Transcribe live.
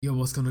Yo,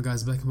 what's going on,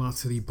 guys? Welcome back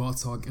to the Bot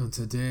Talk, and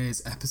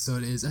today's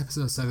episode is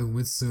episode 7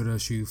 with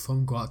Sudoshu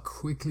from Guap.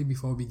 Quickly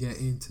before we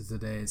get into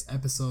today's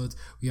episode,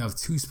 we have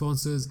two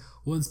sponsors.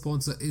 One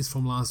sponsor is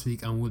from last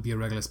week and will be a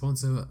regular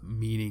sponsor,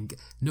 meaning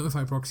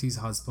Notify Proxies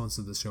has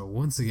sponsored the show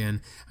once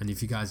again. And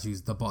if you guys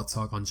use the Bot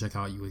Talk on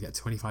checkout, you will get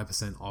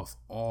 25% off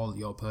all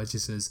your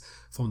purchases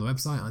from the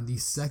website. And the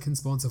second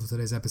sponsor for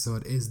today's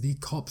episode is the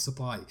Cop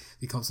Supply.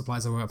 The Cop Supply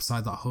is a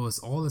website that hosts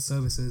all the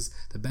services,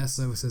 the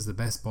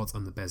best bots,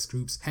 and the best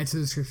groups. Head to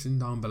the description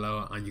down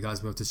below and you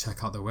guys will be able to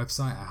check out the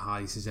website. I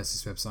highly suggest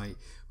this website.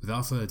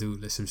 Without further ado,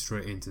 let's jump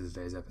straight into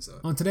today's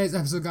episode. On today's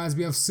episode, guys,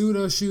 we have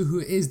Sudoshu,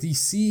 who is the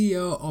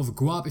CEO of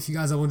Guap. If you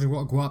guys are wondering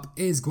what Guap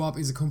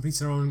is a company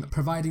surrounding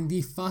providing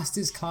the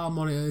fastest cloud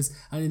monitors,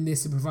 and in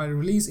this, they provide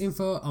release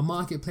info, a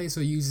marketplace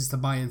for users to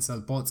buy and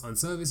sell bots and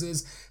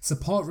services,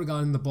 support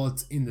regarding the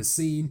bots in the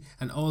scene,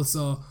 and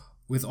also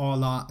with all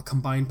that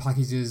combined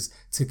packages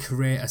to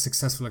create a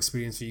successful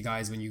experience for you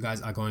guys when you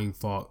guys are going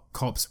for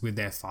cops with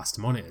their fast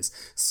monitors.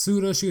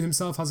 Sudoshu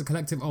himself has a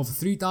collective of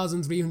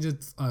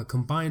 3,300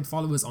 combined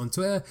followers on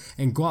Twitter,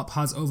 and Guap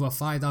has over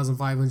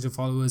 5,500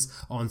 followers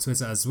on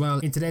Twitter as well.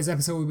 In today's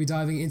episode, we'll be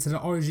diving into the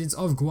origins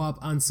of Guap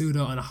and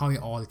Sudo and how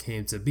it all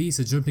came to be.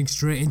 So jumping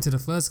straight into the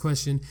first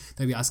question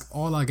that we ask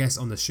all our guests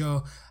on the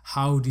show: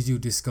 how did you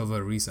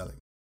discover reselling?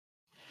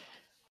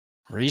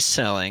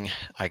 Reselling,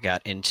 I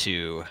got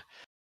into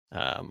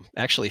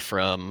actually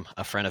from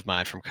a friend of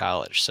mine from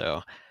college.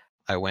 So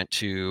I went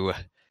to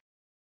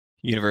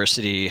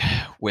university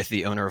with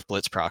the owner of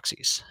Blitz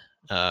Proxies.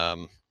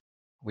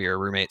 We were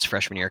roommates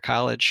freshman year of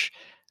college.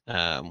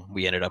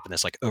 We ended up in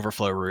this like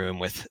overflow room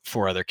with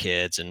 4 other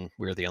kids, and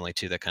we were the only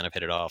 2 that kind of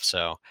hit it off.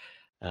 So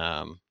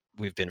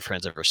we've been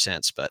friends ever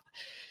since. But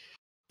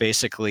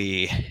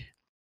basically,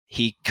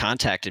 he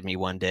contacted me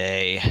one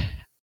day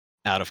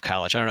out of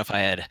college. I don't know if I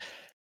had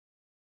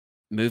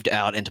moved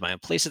out into my own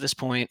place at this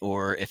point,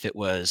 or if it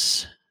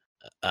was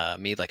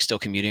me like still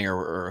commuting,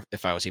 or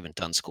if I was even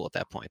done school at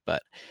that point.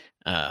 But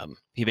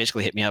he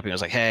basically hit me up and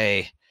was like,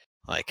 hey,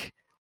 like,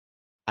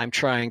 I'm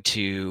trying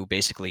to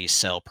basically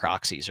sell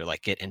proxies or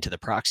like get into the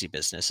proxy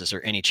business. Is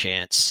there any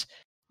chance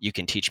you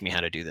can teach me how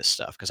to do this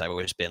stuff? Because I've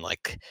always been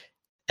like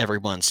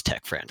everyone's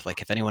tech friend.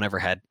 Like if anyone ever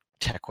had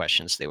tech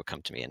questions, they would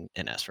come to me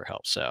and ask for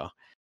help. So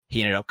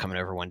he ended up coming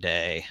over one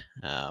day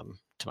to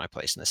my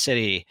place in the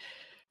city,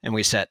 and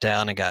we sat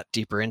down and got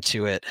deeper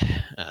into it.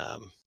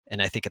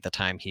 And I think at the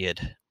time he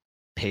had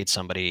paid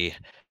somebody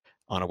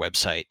on a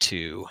website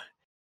to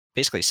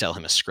basically sell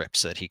him a script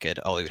so that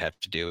all he would have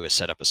to do is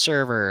set up a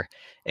server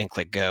and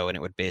click go, and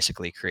it would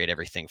basically create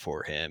everything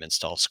for him,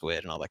 install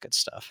Squid and all that good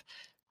stuff.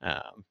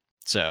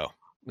 So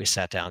we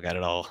sat down, got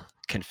it all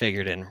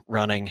configured and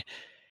running.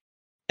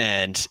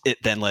 And it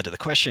then led to the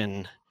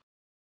question,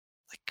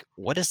 like,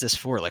 what is this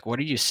for? Like, what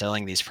are you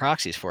selling these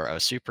proxies for? I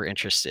was super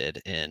interested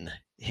in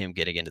him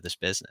getting into this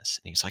business.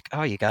 And he's like,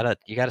 oh, you gotta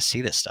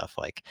see this stuff.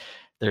 Like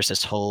there's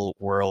this whole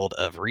world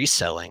of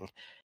reselling,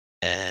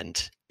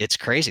 and it's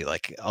crazy.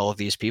 Like all of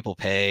these people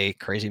pay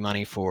crazy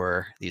money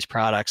for these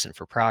products and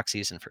for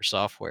proxies and for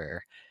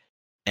software.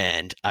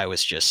 And I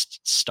was just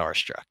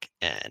starstruck.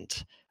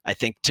 And I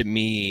think to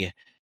me,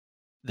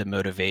 the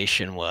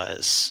motivation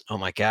was, oh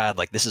my God,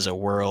 like this is a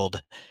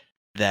world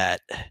that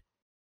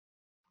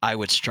I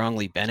would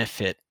strongly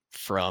benefit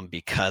from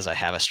because I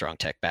have a strong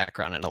tech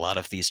background, and a lot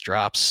of these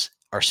drops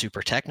are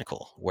super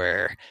technical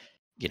where,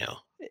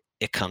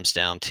 it comes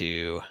down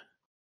to,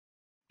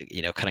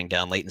 cutting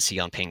down latency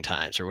on ping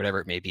times or whatever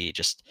it may be.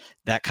 Just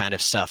that kind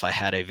of stuff I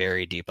had a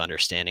very deep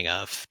understanding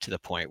of, to the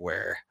point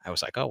where I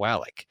was like, oh, wow,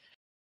 like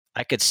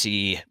I could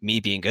see me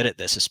being good at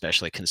this,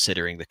 especially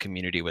considering the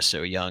community was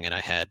so young and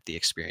I had the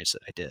experience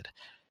that I did.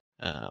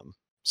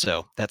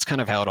 So that's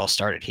kind of how it all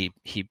started.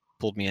 He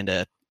pulled me in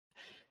to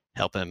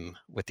help him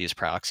with these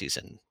proxies,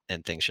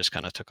 and things just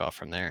kind of took off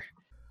from there.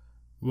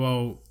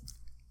 Well,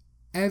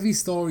 every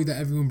story that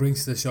everyone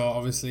brings to the show,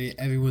 obviously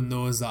everyone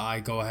knows that I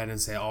go ahead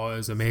and say, oh, it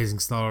was an amazing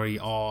story,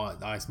 or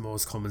that's the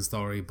most common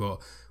story. But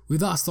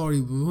with that story,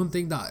 one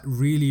thing that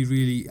really,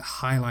 really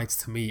highlights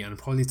to me, and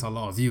probably to a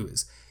lot of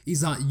viewers,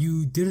 is that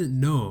you didn't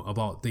know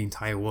about the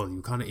entire world.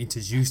 You kind of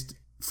introduced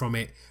from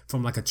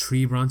like a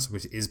tree branch,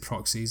 which is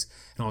proxies.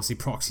 And obviously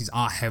proxies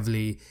are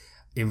heavily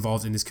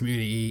involved in this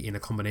community in a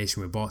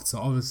combination with bots. So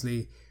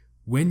obviously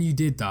when you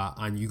did that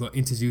and you got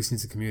introduced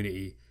into the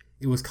community,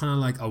 it was kind of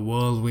like a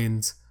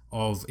whirlwind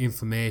of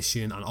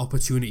information and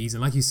opportunities.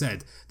 And like you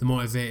said, the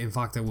motivating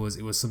factor was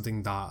it was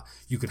something that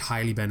you could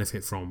highly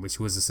benefit from, which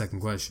was the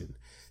second question.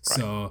 Right.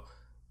 So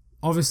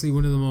obviously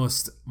one of the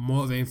most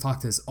motivating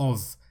factors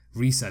of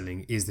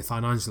reselling is the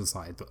financial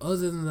side. But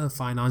other than the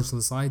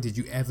financial side, did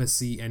you ever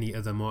see any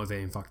other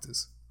motivating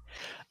factors?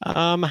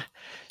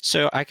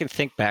 So I can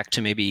think back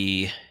to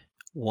maybe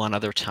one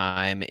other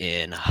time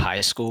in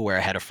high school where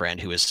I had a friend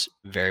who was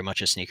very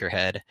much a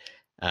sneakerhead.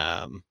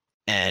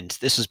 And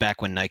this was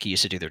back when Nike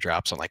used to do their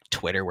drops on like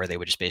Twitter, where they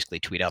would just basically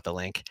tweet out the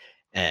link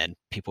and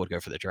people would go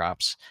for the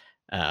drops.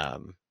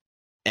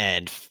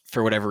 and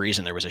for whatever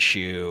reason, there was a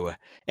shoe.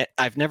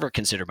 I've never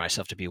considered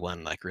myself to be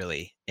one like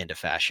really into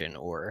fashion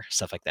or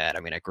stuff like that. I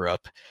mean, I grew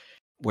up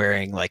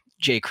wearing like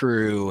J.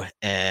 Crew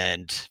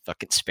and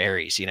fucking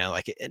Sperry's,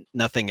 like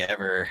nothing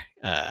ever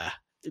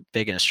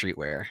big in a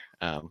streetwear.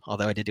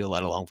 Although I did do a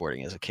lot of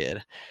longboarding as a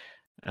kid.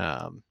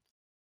 Um,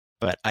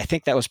 but I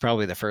think that was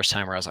probably the first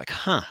time where I was like,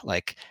 huh,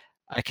 like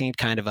I can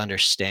kind of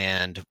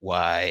understand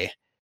why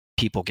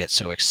people get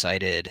so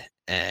excited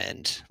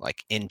and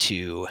like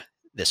into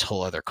this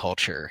whole other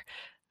culture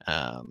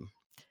um,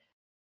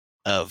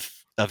 of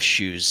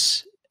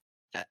shoes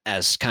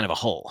as kind of a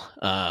whole.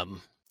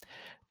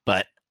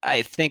 But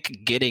I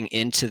think getting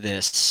into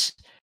this,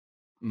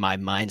 my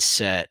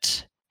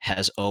mindset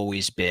has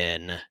always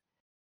been,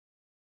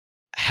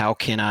 how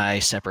can I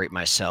separate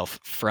myself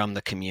from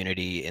the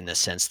community in the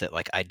sense that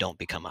like I don't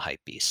become a hype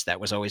beast? That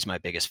was always my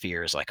biggest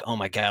fear, is like, oh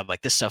my God,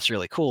 like this stuff's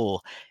really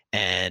cool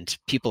and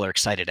people are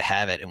excited to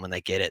have it. And when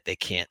they get it, they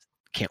can't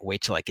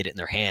wait till I get it in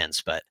their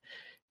hands. But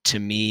to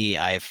me,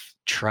 I've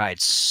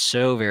tried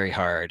so very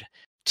hard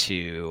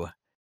to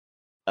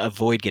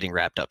avoid getting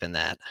wrapped up in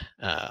that.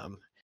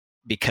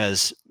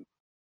 Because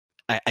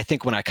I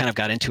think when I kind of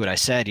got into it, I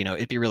said,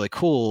 it'd be really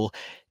cool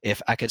if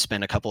I could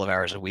spend a couple of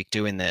hours a week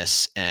doing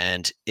this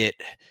and it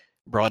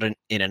brought in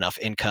enough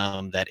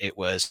income that it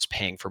was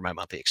paying for my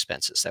monthly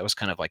expenses. That was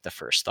kind of like the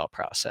first thought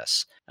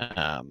process.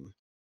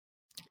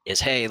 Is,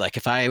 hey, like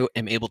if I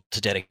am able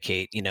to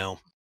dedicate,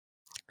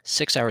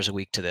 6 hours a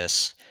week to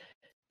this,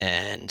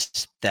 and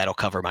that'll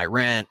cover my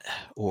rent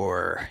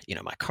or,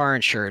 my car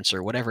insurance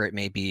or whatever it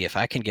may be, if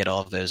I can get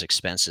all of those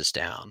expenses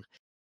down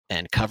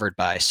and covered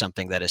by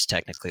something that is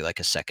technically like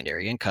a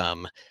secondary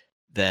income,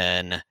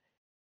 then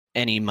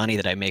any money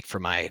that I make for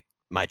my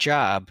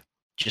job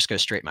just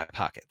goes straight in my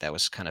pocket. That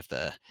was kind of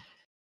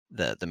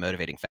the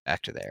motivating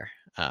factor there.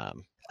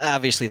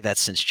 Obviously,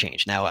 that's since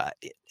changed. Now,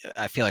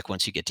 I feel like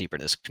once you get deeper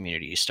into this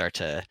community, you start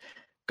to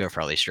go for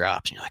all these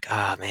drops, and you're like,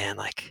 oh man,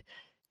 like,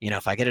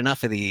 if I get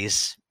enough of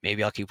these,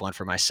 maybe I'll keep one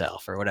for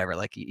myself or whatever.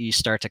 Like you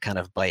start to kind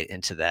of bite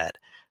into that.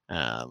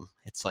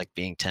 It's like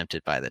being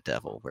tempted by the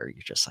devil, where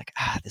you're just like,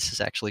 this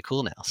is actually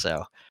cool now.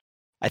 So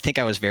I think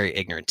I was very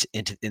ignorant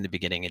in the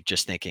beginning and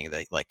just thinking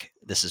that like,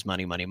 this is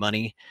money, money,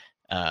 money.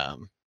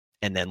 And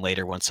then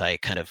later, once I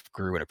kind of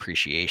grew an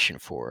appreciation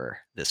for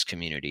this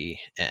community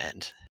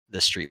and the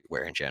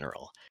streetwear in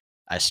general,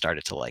 I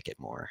started to like it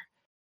more.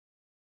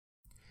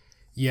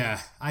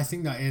 Yeah, I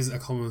think that is a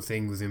common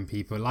thing within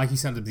people. Like you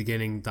said at the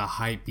beginning, the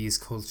hype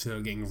beast culture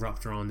getting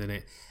wrapped around in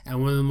it.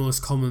 And one of the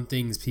most common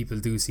things people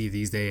do see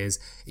these days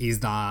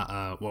is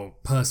that, well,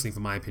 personally,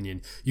 from my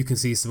opinion, you can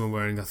see someone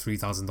wearing a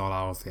 $3,000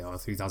 outfit or a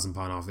 £3,000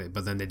 outfit,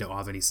 but then they don't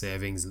have any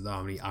savings, they don't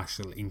have any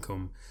actual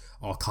income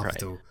or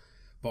capital. Right.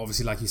 But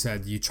obviously, like you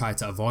said, you try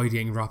to avoid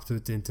getting wrapped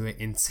into it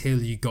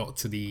until you got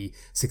to the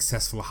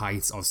successful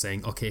heights of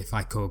saying, okay, if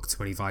I cook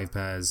 25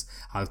 pairs,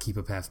 I'll keep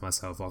a pair for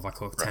myself. Or if I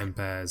cook 10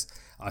 pairs,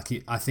 I'll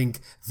keep. I think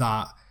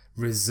that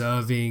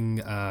reserving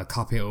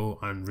capital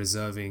and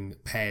reserving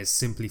pairs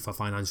simply for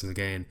financial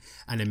gain,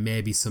 and then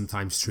maybe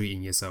sometimes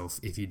treating yourself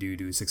if you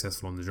do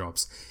successful on the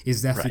drops,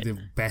 is definitely the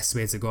best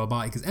way to go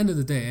about it. Because at the end of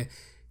the day,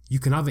 you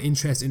can have an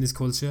interest in this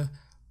culture,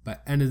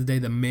 but end of the day,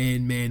 the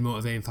main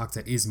motivating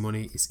factor is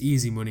money. It's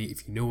easy money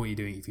if you know what you're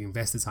doing, if you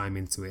invest the time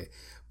into it.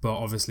 But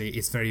obviously,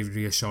 it's very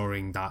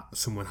reassuring that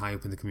someone high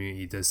up in the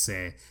community does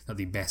say that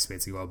the best way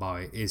to go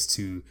about it is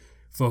to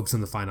focus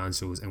on the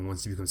financials, and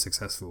once you become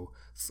successful,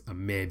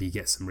 maybe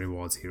get some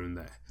rewards here and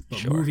there.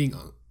 But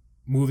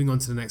moving on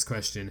to the next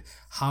question,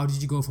 how did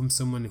you go from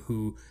someone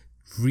who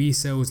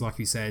resells, like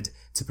you said,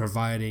 to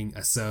providing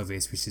a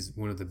service, which is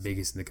one of the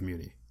biggest in the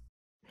community?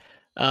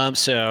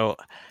 So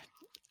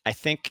I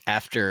think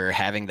after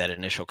having that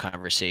initial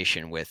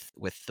conversation with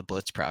the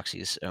Blitz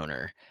Proxies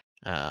owner,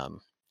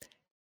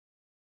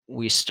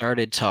 we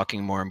started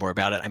talking more and more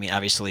about it. I mean,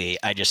 obviously,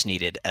 I just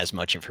needed as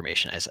much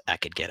information as I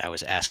could get. I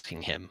was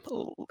asking him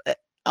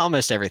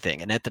almost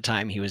everything. And at the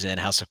time, he was in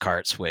House of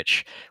Carts,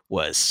 which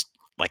was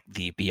like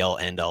the be-all,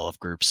 end-all of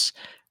groups.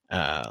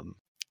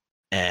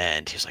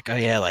 And he was like, oh,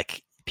 yeah,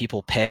 like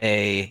people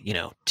pay,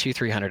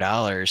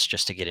 $200-$300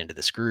 just to get into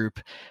this group.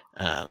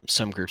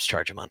 Some groups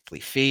charge a monthly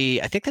fee.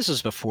 I think this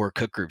was before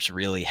cook groups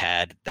really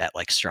had that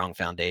like strong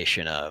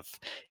foundation of,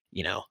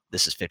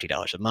 this is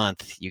 $50 a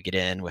month. You get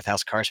in. With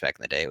House of Cards back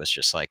in the day, it was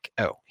just like,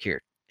 oh, here,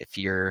 if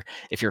you're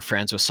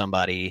friends with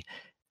somebody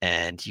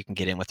and you can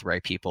get in with the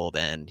right people,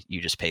 then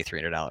you just pay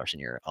 $300 and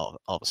you're all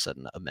of a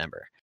sudden a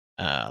member.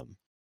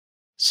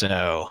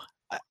 So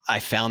I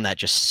found that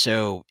just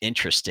so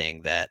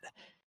interesting that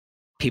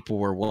people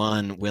were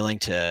willing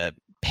to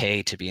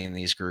pay to be in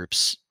these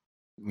groups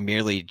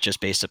merely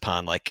just based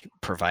upon like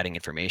providing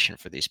information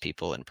for these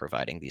people and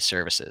providing these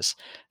services.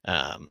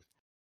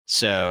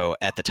 So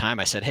at the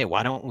time I said, hey,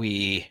 why don't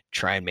we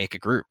try and make a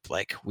group?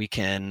 Like we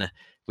can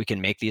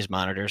make these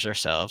monitors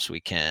ourselves. We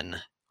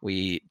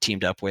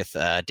teamed up with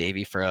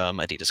Davey from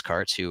Adidas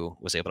Carts, who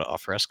was able to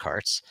offer us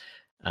carts.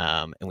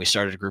 And we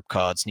started a group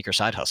called Sneaker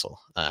Side Hustle.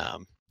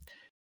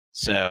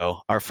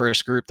 So our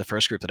the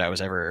first group that I was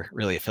ever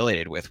really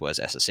affiliated with was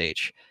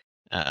SSH.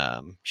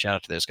 Shout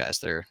out to those guys.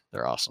 They're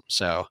awesome.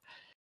 So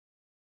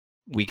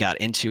we got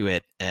into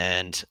it,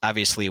 and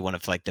obviously one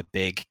of like the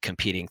big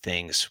competing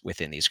things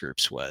within these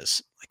groups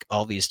was like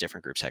all these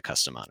different groups had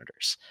custom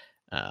monitors,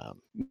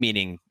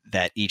 meaning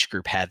that each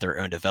group had their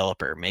own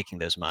developer making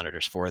those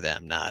monitors for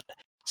them, not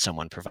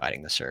someone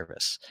providing the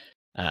service.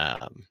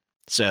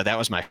 So that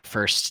was my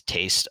first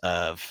taste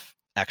of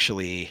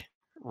actually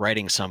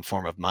writing some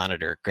form of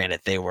monitor.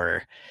 Granted, they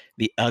were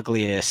the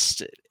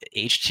ugliest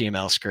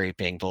HTML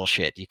scraping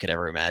bullshit you could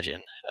ever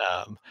imagine.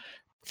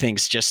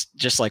 Things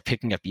just like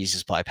picking up Easy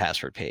Supply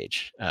password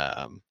page.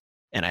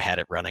 And I had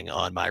it running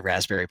on my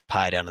Raspberry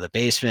Pi down in the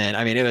basement.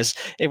 I mean,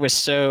 it was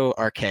so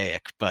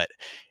archaic, but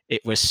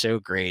it was so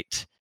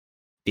great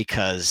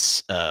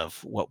because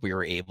of what we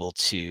were able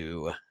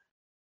to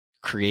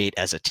create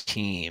as a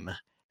team,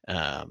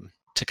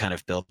 to kind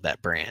of build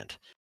that brand.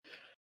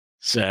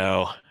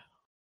 So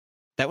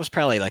that was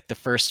probably like the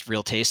first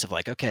real taste of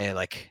like, okay,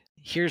 like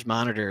here's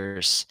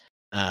monitors,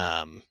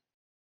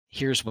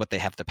 here's what they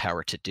have the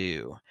power to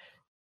do.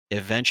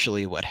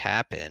 Eventually what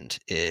happened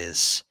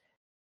is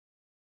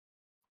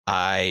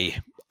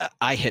I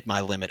hit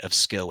my limit of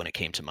skill when it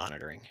came to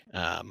monitoring.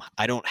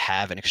 I don't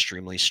have an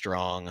extremely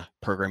strong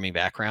programming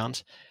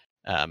background.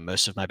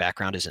 Most of my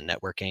background is in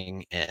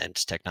networking and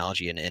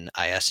technology, and in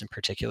IS in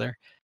particular.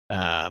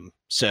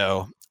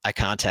 So I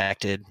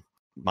contacted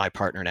my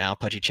partner now,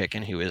 Pudgy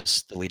Chicken, who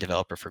is the lead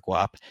developer for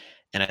Guap,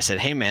 and I said,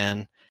 hey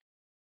man,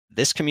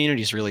 this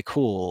community is really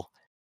cool.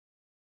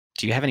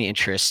 Do you have any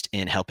interest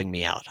in helping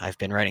me out? I've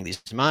been writing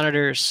these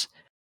monitors.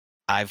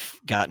 I've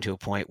gotten to a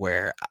point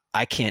where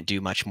I can't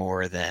do much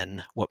more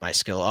than what my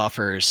skill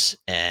offers.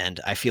 And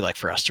I feel like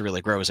for us to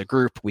really grow as a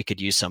group, we could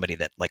use somebody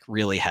that like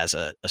really has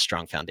a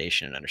strong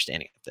foundation and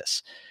understanding of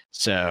this.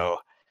 So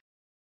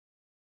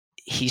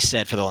he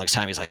said for the longest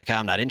time, he's like, oh,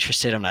 I'm not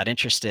interested. I'm not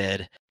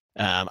interested.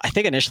 I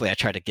think initially I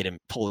tried to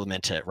pull him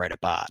in to write a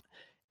bot.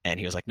 And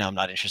he was like, no, I'm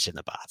not interested in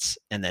the bots.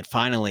 And then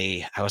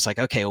finally I was like,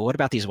 okay, well, what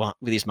about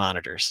these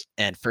monitors?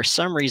 And for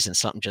some reason,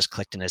 something just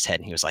clicked in his head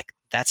and he was like,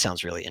 that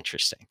sounds really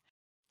interesting.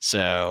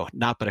 So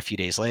not but a few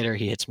days later,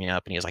 he hits me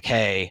up and he was like,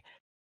 hey,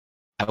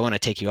 I want to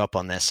take you up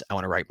on this. I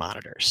want to write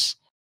monitors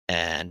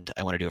and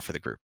I want to do it for the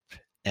group.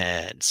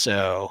 And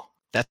so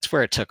that's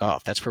where it took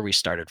off. That's where we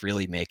started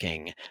really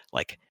making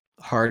like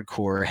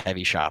hardcore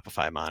heavy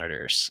Shopify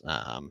monitors,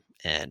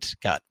 and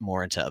got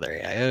more into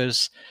other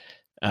AIOs.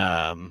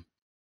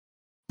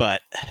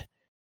 But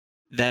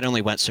that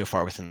only went so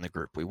far within the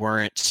group.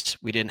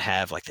 We didn't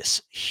have like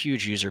this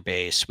huge user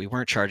base. We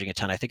weren't charging a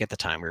ton. I think at the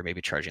time we were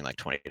maybe charging like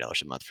 $20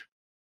 a month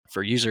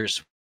for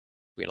users.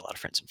 We had a lot of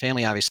friends and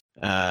family, obviously.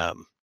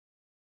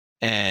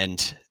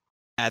 And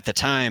at the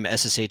time,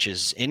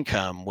 SSH's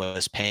income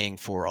was paying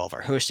for all of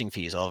our hosting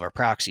fees, all of our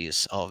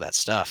proxies, all of that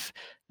stuff.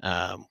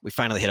 We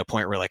finally hit a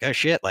point where we're like, oh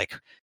shit, like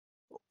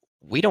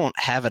we don't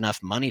have enough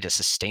money to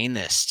sustain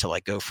this to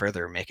like go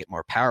further and make it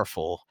more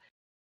powerful.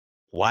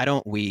 Why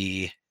don't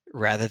we,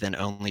 rather than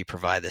only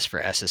provide this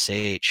for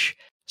SSH,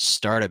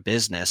 start a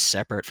business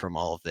separate from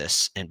all of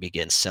this and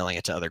begin selling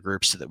it to other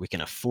groups so that we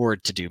can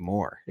afford to do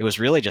more? It was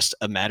really just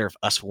a matter of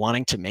us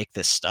wanting to make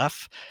this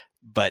stuff,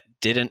 but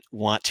didn't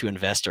want to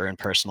invest our own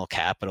personal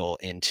capital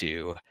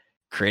into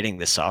creating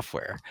this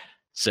software.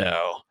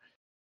 So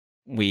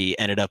we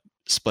ended up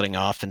splitting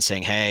off and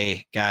saying,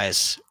 hey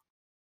guys,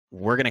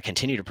 we're going to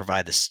continue to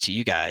provide this to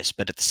you guys,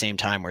 but at the same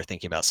time, we're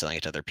thinking about selling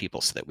it to other people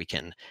so that we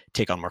can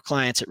take on more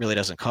clients. It really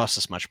doesn't cost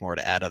us much more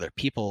to add other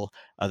people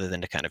other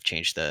than to kind of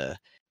change the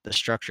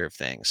structure of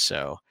things.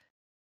 So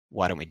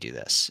why don't we do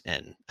this?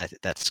 And I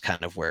think that's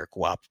kind of where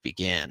Guap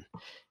began,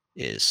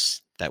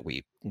 is that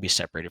we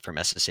separated from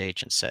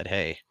SSH and said,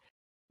 hey,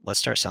 let's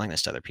start selling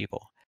this to other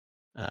people.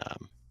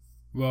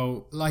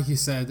 Well, like you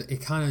said, it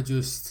kind of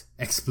just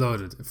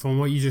exploded. From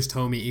what you just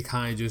told me, it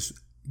kind of just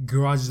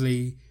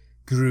gradually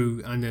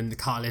grew, and then the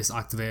catalyst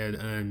activated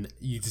and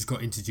you just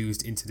got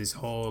introduced into this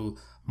whole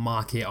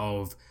market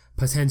of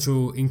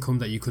potential income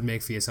that you could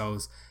make for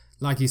yourselves.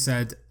 Like you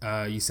said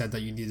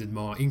that you needed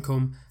more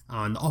income,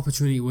 and the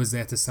opportunity was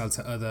there to sell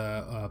to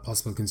other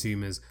possible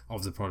consumers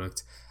of the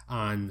product.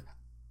 And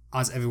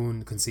as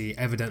everyone can see,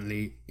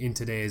 evidently in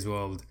today's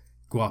world,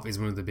 Guap is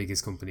one of the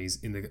biggest companies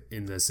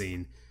in the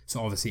scene. So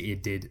obviously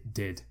it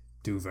did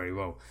do very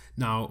well.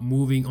 Now,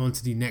 moving on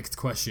to the next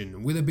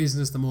question. With a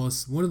business,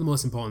 one of the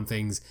most important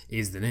things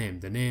is the name.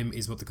 The name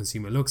is what the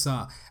consumer looks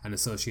at and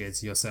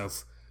associates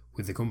yourself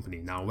with the company.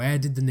 Now, where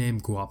did the name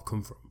Guap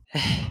come from?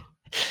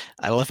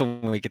 I love it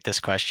when we get this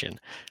question,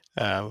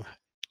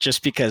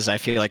 just because I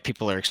feel like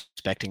people are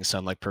expecting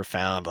some like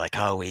profound, like,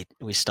 oh,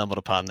 we stumbled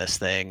upon this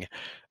thing.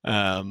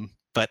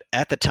 But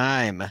at the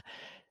time,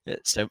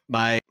 so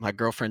my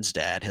girlfriend's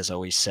dad has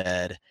always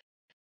said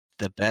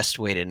the best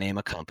way to name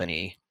a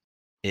company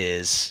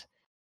is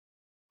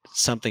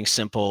something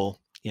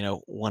simple,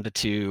 1 to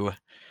 2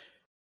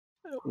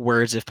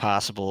 words if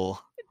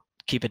possible.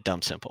 Keep it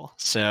dumb simple.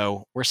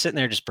 So we're sitting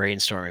there just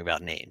brainstorming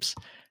about names.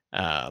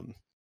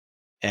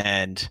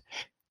 And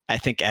I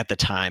think at the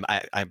time,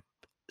 I'm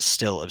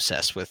still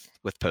obsessed with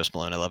Post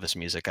Malone. I love his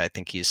music. I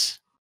think he's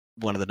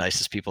one of the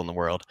nicest people in the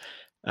world.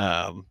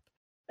 Um,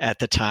 at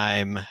the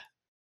time,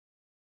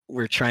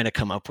 we're trying to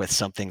come up with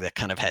something that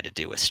kind of had to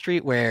do with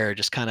streetwear,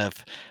 just kind of,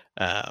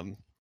 um,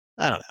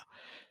 I don't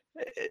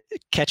know,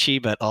 catchy,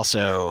 but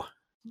also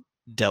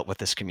dealt with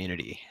this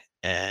community.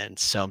 And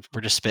so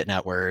we're just spitting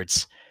out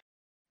words.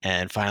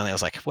 And finally, I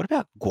was like, what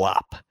about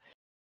guap?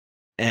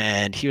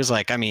 And he was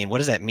like, I mean, what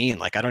does that mean?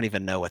 Like, I don't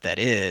even know what that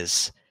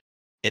is.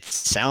 It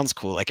sounds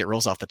cool, like it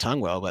rolls off the tongue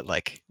well, but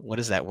like, what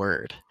is that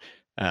word?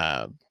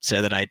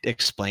 So then I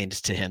explained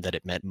to him that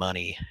it meant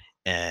money,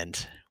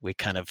 and we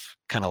kind of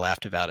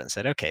laughed about it and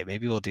said, okay,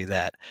 maybe we'll do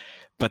that.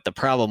 But the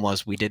problem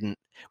was we didn't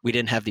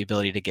have the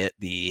ability to get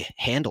the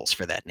handles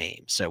for that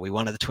name. So we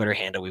wanted the Twitter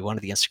handle, we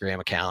wanted the Instagram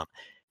account,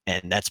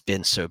 and that's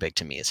been so big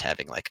to me, is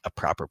having like a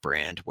proper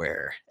brand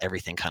where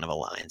everything kind of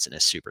aligns and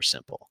is super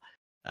simple.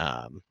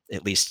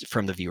 At least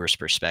from the viewer's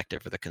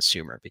perspective or the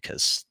consumer,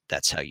 because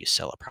that's how you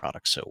sell a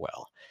product so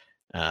well.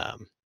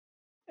 Um,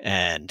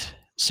 and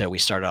so we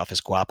started off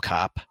as Guap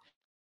Cop.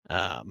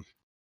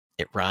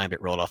 It rhymed,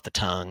 it rolled off the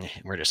tongue,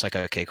 and we're just like,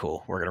 okay,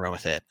 cool, we're gonna run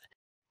with it.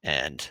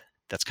 And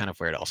that's kind of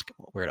where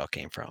it all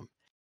came from.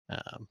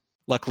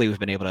 Luckily, we've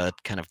been able to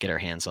kind of get our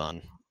hands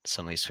on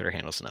some of these Twitter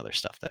handles and other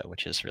stuff, though,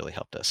 which has really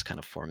helped us kind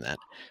of form that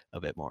a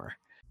bit more.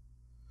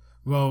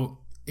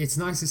 Well, it's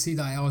nice to see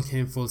that it all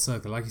came full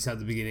circle. Like you said at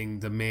the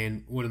beginning,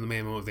 one of the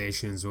main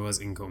motivations was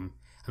income,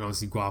 and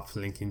obviously guap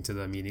linking to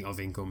the meaning of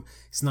income.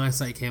 It's nice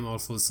that it came all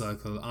full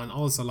circle, and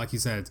also, like you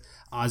said,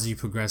 as you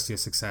progressed your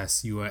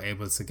success, you were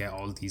able to get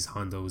all these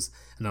handles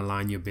and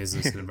align your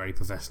business in a very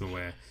professional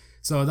way.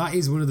 So that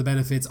is one of the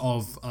benefits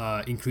of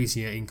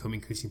increasing your income,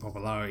 increasing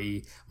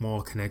popularity,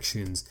 more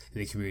connections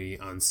in the community,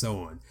 and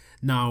so on.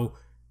 Now,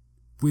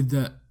 with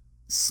the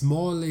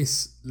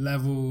smallest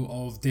level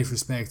of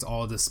disrespect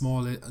or the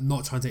smallest,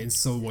 not trying to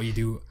insult what you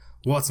do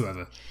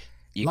whatsoever.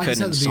 You like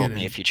couldn't insult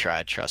me if you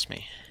tried, trust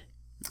me.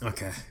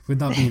 Okay, with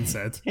that being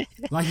said,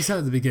 like you said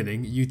at the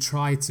beginning, you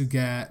try to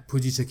get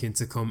Pudgy Chicken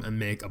to come and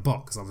make a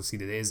bot, because obviously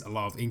there is a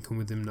lot of income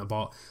within a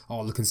bot.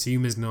 All the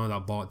consumers know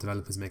that bot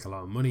developers make a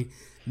lot of money.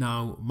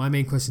 Now, my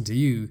main question to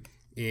you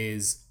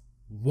is,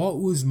 what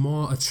was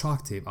more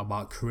attractive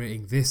about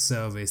creating this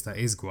service that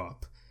is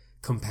Guap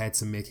compared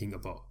to making a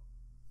bot?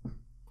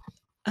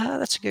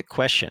 That's a good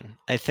question.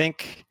 I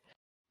think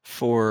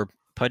for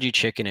Pudgy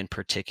Chicken in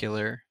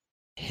particular,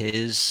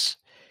 his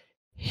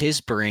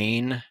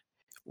brain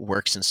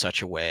works in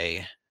such a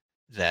way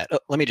that,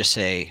 let me just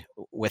say,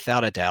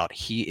 without a doubt,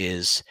 he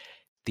is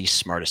the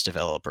smartest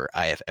developer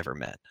I have ever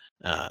met.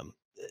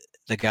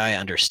 The guy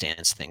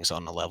understands things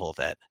on a level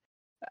that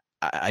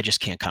I just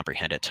can't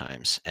comprehend at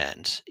times,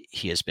 and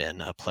he has been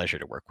a pleasure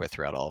to work with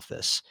throughout all of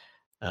this.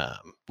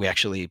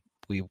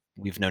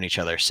 We've known each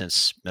other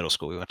since middle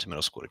school. We went to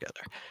middle school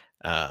together.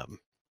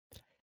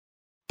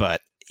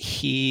 But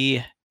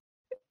he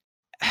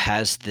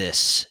has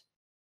this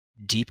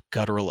deep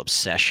guttural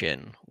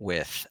obsession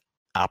with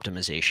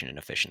optimization and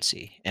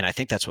efficiency. And I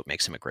think that's what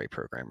makes him a great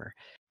programmer,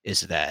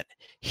 is that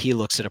he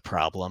looks at a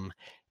problem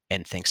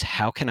and thinks,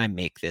 how can I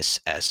make this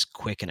as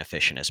quick and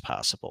efficient as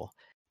possible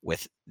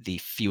with the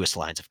fewest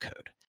lines of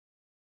code?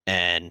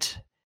 And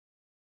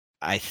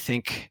I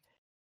think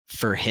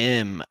for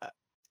him,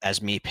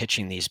 as me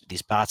pitching these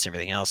bots and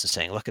everything else and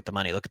saying, look at the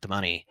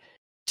money,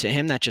 to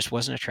him that just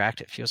wasn't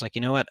attractive. He was like,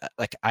 you know what,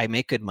 like, I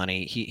make good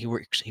money. He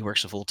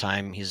works full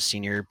time. He's a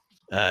senior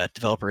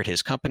developer at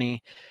his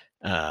company.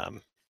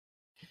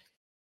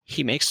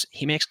 He makes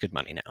good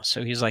money now.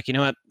 So he's like, you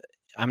know what,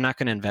 I'm not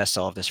going to invest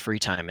all of this free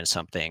time in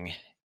something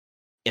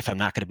if I'm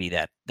not going to be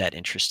that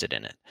interested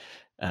in it.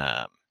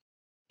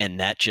 And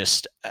that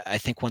just, I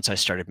think once I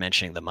started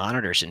mentioning the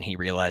monitors and he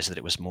realized that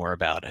it was more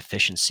about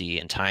efficiency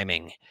and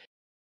timing,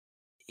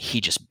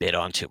 he just bit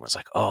onto it and was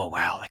like, oh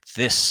wow, like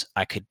this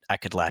I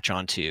could latch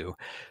onto.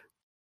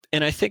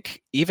 And I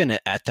think even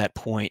at that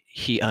point,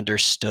 he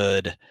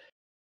understood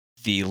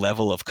the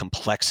level of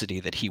complexity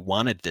that he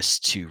wanted this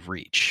to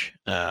reach,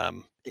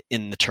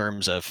 in the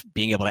terms of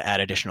being able to add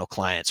additional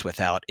clients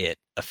without it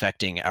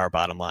affecting our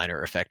bottom line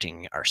or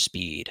affecting our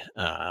speed.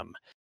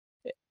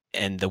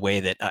 And the way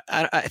that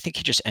I think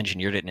he just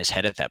engineered it in his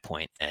head at that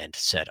point and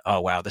said, oh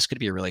wow, this could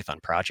be a really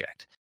fun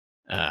project.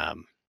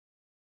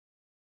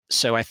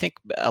 So I think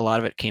a lot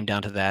of it came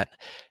down to that.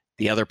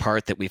 The other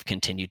part that we've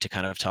continued to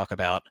kind of talk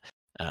about,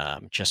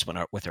 just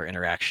with our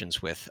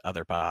interactions with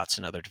other bots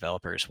and other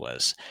developers,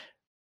 was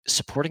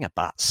supporting a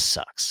bot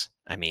sucks.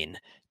 I mean,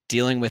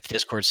 dealing with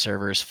Discord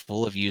servers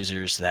full of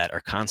users that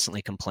are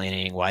constantly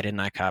complaining, why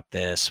didn't I cop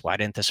this? Why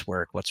didn't this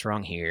work? What's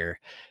wrong here?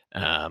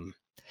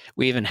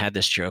 We even had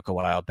this joke a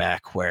while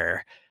back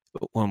where,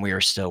 when we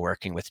were still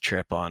working with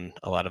Trip on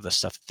a lot of the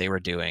stuff that they were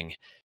doing,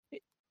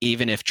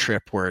 even if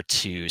Trip were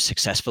to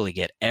successfully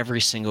get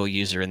every single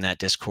user in that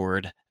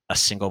Discord a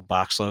single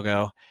box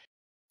logo,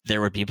 there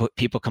would be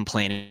people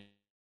complaining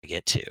to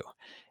get to.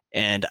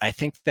 And I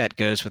think that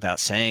goes without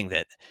saying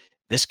that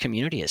this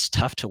community is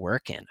tough to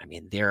work in. I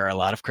mean, there are a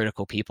lot of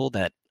critical people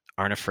that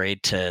aren't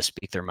afraid to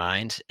speak their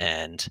mind.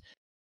 And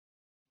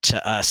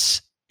to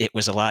us, it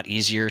was a lot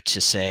easier to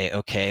say,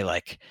 okay,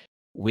 like,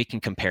 we can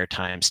compare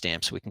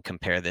timestamps, we can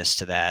compare this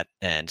to that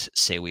and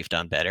say we've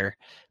done better.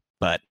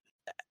 But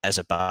as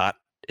a bot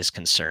is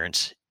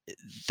concerned,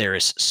 there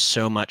is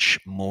so much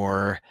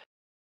more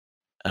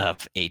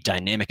of a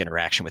dynamic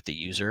interaction with the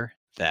user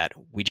that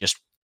we just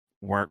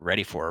weren't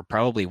ready for,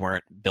 probably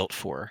weren't built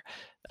for.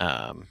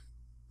 Mhm.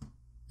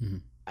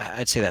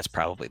 I'd say that's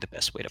probably the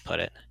best way to put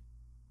it.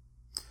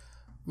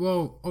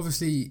 Well,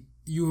 obviously,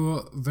 you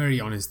were very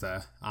honest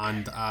there,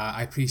 and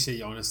I appreciate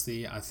your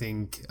honesty. I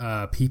think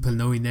people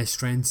knowing their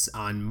strengths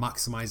and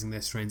maximizing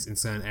their strengths in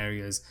certain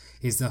areas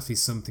is definitely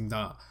something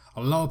that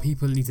a lot of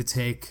people need to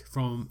take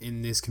from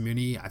in this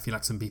community. I feel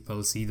like some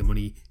people see the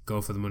money,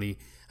 go for the money,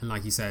 and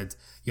like you said,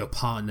 your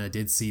partner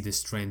did see the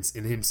strengths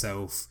in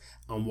himself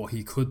and what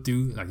he could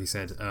do. Like you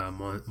said,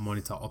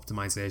 monitor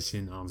optimization,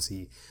 and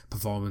obviously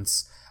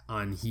performance,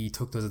 and he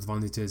took those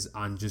advantages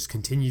and just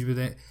continued with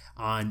it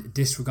and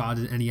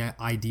disregarded any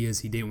ideas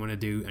he didn't want to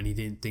do and he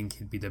didn't think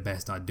he'd be the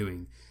best at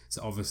doing.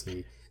 So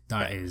obviously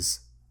that Right. is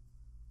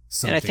And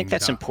something I think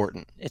that's that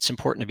important. It's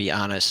important to be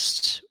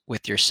honest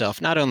with yourself,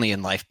 not only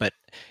in life, but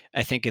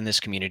I think in this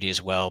community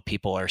as well.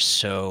 People are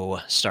so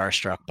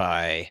starstruck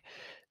by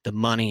the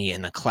money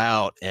and the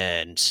clout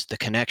and the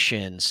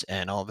connections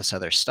and all this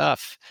other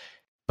stuff,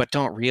 but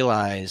don't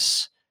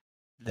realize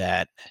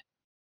that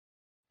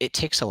it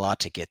takes a lot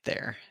to get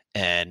there.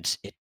 And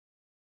it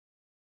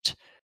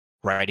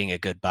writing a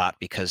good bot,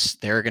 because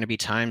there are going to be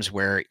times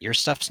where your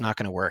stuff's not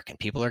going to work and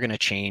people are going to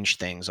change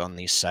things on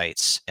these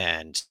sites,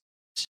 and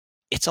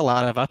it's a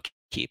lot of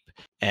upkeep.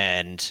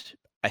 And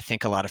I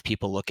think a lot of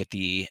people look at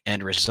the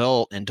end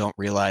result and don't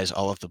realize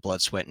all of the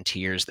blood, sweat, and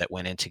tears that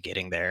went into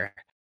getting there.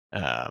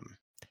 Um,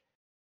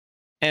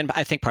 and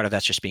I think part of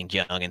that's just being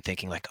young and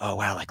thinking like, oh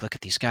wow, like look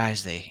at these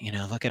guys. They,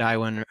 look at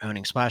Iwan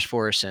owning Splash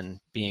Force and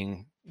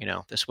being,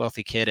 this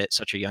wealthy kid at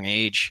such a young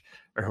age,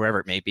 or whoever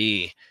it may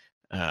be.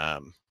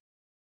 Um,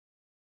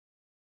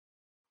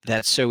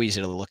 that's so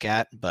easy to look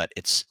at, but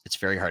it's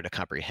very hard to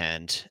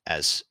comprehend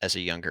as a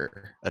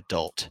younger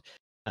adult,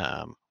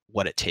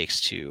 what it takes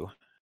to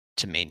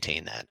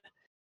maintain that.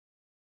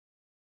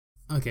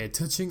 okay,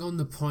 touching on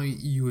the point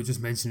you were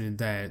just mentioning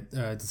there,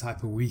 the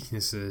type of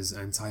weaknesses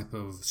and type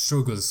of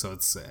struggles, so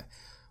to say.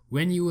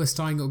 When you were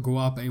starting at Go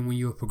Up and when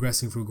you were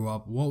progressing through Go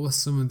Up, what were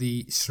some of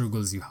the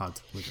struggles you had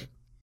with it?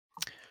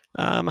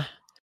 Um,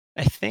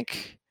 I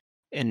think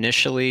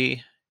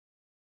initially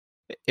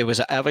it was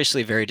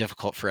obviously very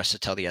difficult for us to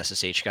tell the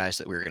SSH guys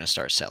that we were going to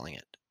start selling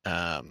it.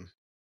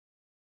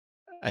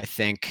 I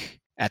think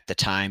at the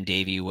time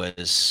Davey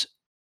was,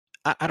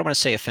 I don't want to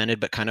say offended,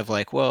 but kind of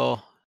like,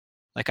 well,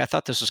 like I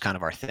thought this was kind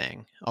of our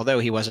thing, although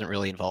he wasn't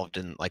really involved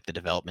in like the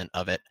development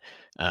of it.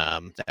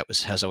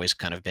 Has always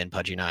kind of been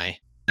Pudgy and I,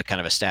 kind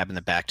of a stab in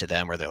the back to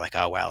them, where they're like,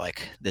 oh wow,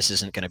 like this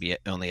isn't going to be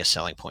only a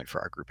selling point for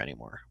our group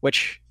anymore,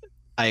 which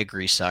I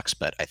agree sucks,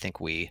 but I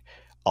think we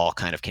all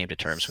kind of came to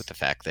terms with the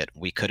fact that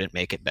we couldn't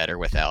make it better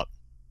without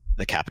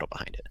the capital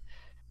behind it.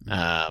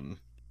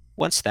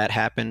 Once that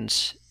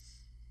happened,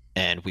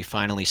 and we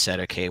finally said,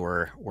 okay,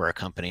 we're a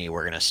company,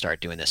 we're going to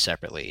start doing this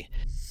separately.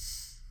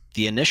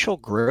 The initial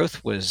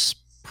growth was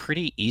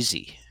pretty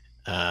easy.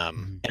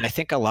 And I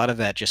think a lot of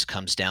that just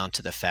comes down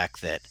to the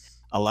fact that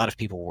a lot of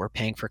people were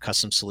paying for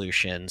custom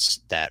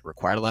solutions that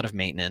required a lot of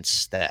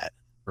maintenance, that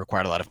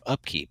required a lot of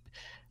upkeep,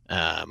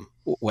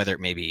 whether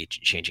it may be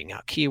changing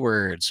out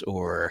keywords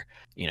or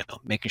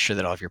making sure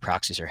that all of your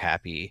proxies are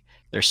happy.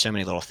 There's so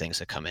many little things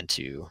that come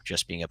into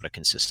just being able to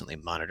consistently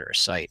monitor a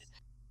site,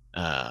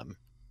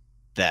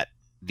 that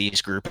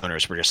these group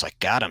owners were just like,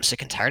 God, I'm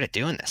sick and tired of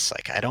doing this.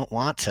 Like, I don't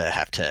want to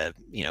have to,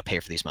 pay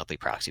for these monthly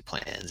proxy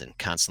plans and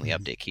constantly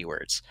update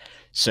keywords.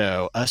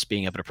 So us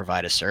being able to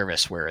provide a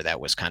service where that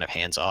was kind of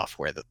hands off,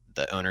 where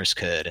the owners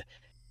could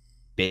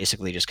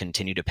basically just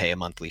continue to pay a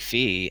monthly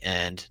fee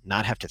and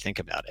not have to think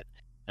about it.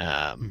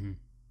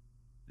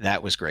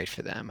 That was great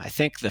for them. I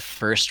think the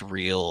first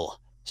real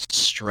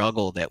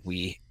struggle that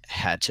we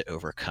had to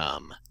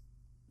overcome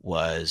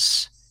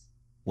was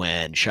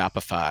when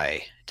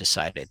Shopify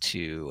decided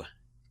to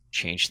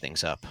change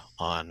things up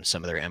on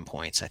some of their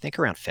endpoints, I think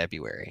around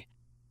February.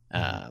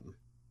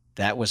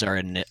 That was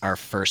our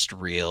first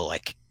real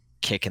like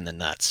kick in the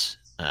nuts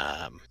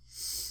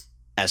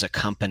as a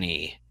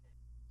company,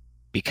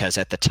 because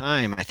at the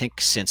time, I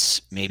think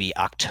since maybe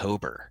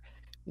October,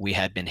 we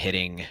had been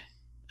hitting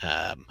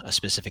a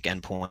specific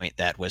endpoint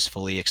that was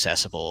fully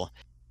accessible,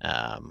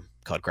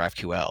 called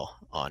GraphQL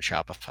on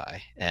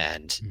Shopify,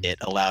 and it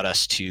allowed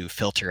us to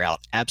filter out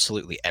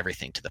absolutely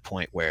everything to the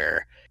point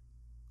where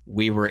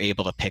we were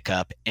able to pick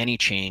up any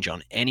change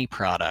on any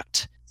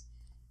product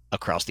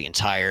across the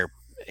entire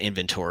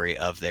inventory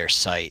of their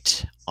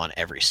site on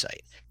every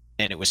site.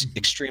 And it was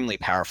extremely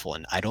powerful,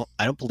 and I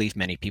don't believe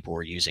many people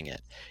were using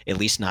it, at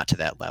least not to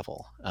that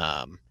level.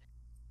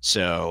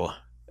 So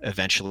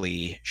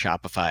eventually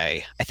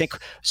Shopify, I think,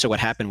 so what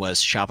happened was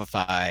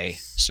Shopify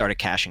started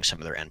caching some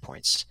of their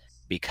endpoints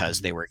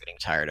because they were getting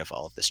tired of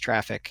all of this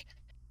traffic.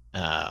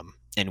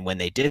 And when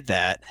they did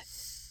that,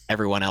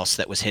 everyone else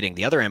that was hitting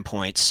the other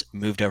endpoints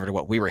moved over to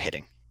what we were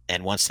hitting.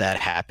 And once that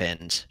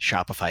happened,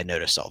 Shopify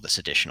noticed all this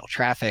additional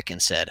traffic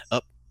and said, oh,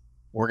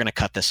 we're going to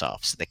cut this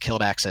off. So they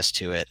killed access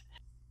to it.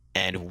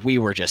 And we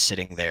were just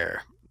sitting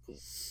there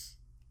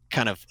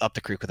kind of up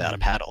the creek without a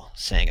paddle,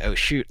 saying, oh,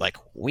 shoot, like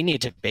we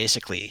need to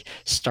basically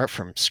start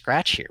from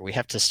scratch here. We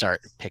have to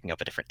start picking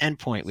up a different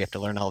endpoint. We have to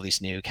learn all these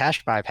new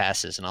cache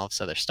bypasses and all this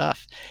other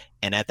stuff.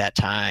 And at that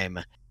time,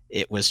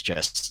 it was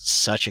just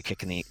such a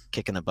kick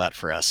in the butt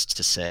for us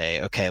to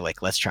say, okay,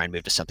 like let's try and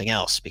move to something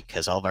else,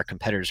 because all of our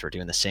competitors were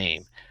doing the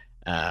same.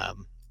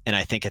 And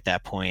I think at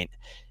that point,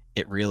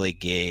 it really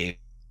gave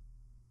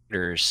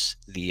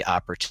the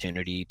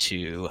opportunity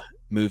to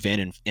move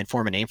in and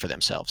form a name for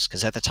themselves.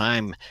 Because at the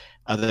time,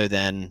 other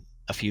than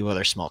a few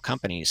other small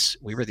companies,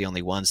 we were the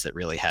only ones that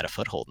really had a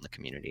foothold in the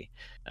community.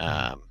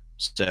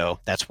 So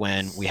that's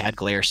when we had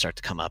Glare start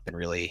to come up and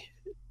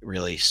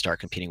really start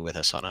competing with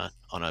us on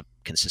a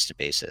consistent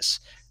basis.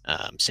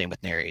 Same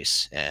with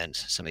Naries and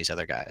some of these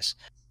other guys.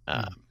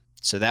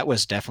 So that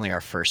was definitely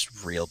our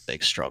first real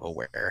big struggle,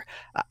 where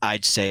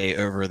I'd say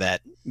over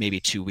that maybe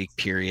 2-week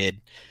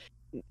period,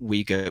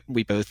 we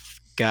both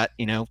got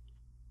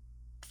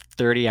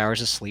 30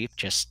 hours of sleep,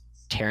 just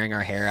tearing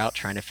our hair out,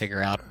 trying to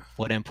figure out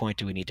what endpoint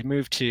do we need to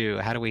move to,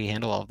 how do we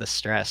handle all of this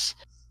stress.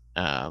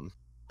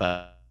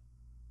 But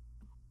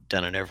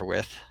done and over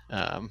with.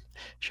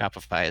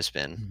 Shopify has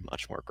been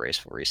much more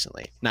graceful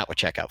recently. Not with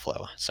checkout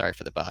flow. Sorry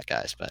for the bot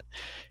guys, but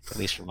at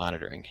least for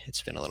monitoring,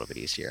 it's been a little bit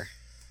easier.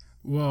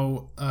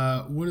 Well,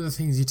 one of the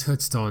things you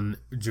touched on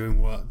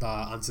during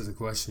that answered the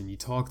question, you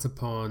talked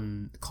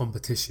upon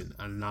competition,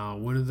 and now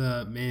one of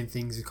the main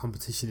things with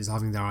competition is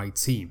having the right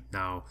team.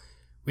 Now,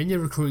 when you're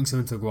recruiting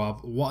someone to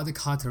GWAP, what are the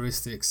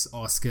characteristics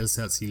or skill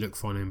sets you look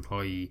for in an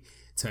employee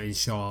to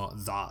ensure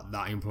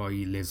that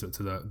employee lives up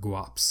to the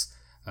GWAP's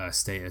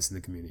status in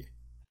the community?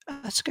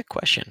 That's a good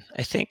question.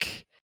 I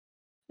think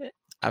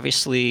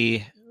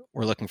obviously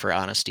we're looking for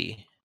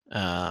honesty.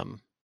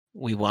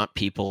 We want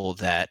people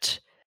that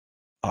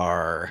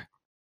are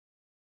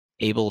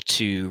able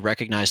to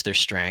recognize their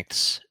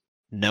strengths,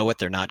 know what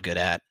they're not good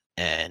at,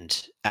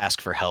 and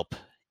ask for help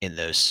in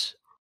those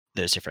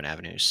different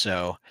avenues.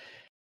 So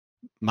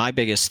my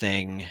biggest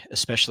thing,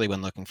 especially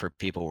when looking for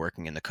people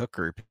working in the Cook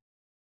Group,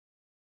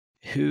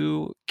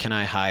 who can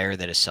I hire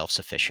that is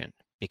self-sufficient?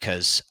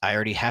 Because I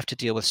already have to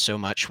deal with so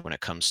much when it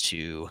comes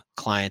to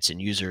clients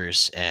and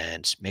users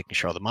and making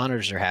sure all the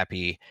monitors are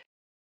happy.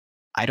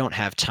 I don't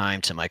have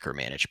time to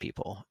micromanage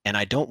people, and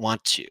I don't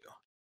want to.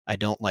 I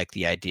don't like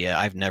the idea.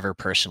 I've never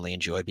personally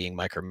enjoyed being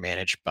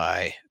micromanaged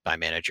by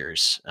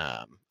managers.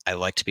 I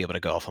like to be able to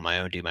go off on my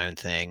own, do my own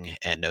thing,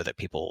 and know that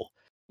people,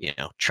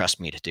 trust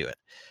me to do it.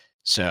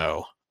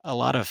 So a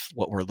lot of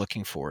what we're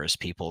looking for is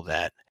people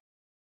that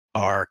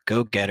are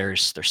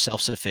go-getters. They're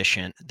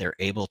self-sufficient. They're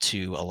able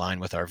to align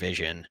with our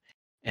vision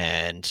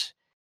and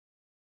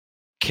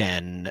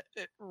can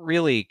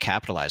really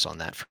capitalize on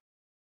that.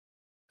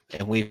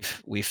 And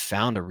we've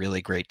found a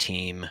really great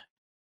team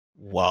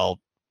while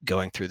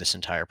going through this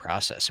entire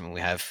process. I mean, we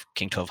have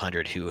King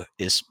 1200, who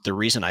is the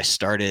reason I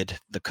started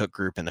the Cook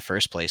Group in the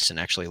first place and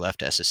actually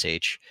left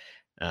SSH.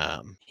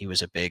 He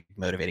was a big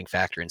motivating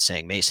factor in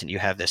saying, Mason, you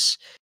have this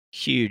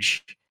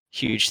huge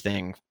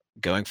thing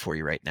going for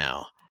you right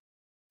now.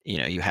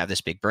 You have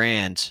this big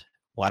brand.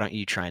 Why don't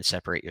you try and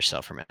separate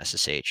yourself from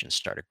SSH and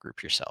start a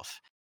group yourself?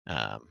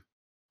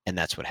 And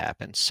that's what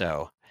happened.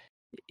 So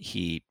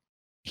he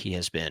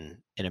has been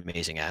an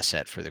amazing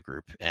asset for the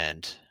group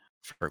and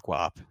for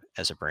GWAP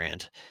as a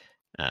brand.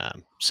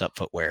 Sup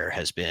Footwear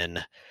has been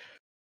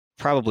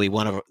probably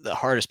one of the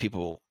hardest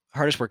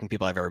working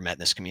people I've ever met in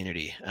this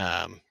community.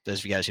 Those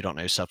of you guys who don't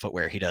know Sup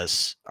Footwear, he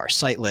does our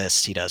site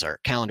lists, he does our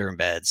calendar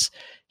embeds.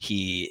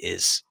 He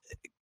is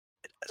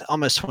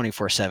almost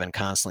 24/7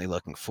 constantly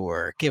looking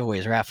for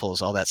giveaways,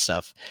 raffles, all that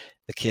stuff.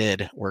 The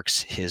kid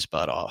works his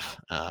butt off.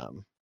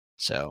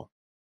 So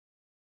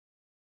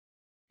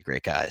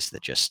great guys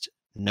that just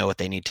know what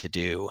they need to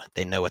do.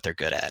 They know what they're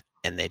good at,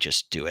 and they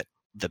just do it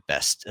the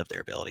best of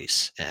their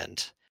abilities.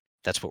 And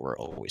that's what we're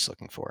always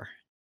looking for.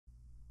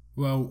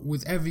 Well,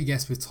 with every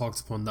guest we've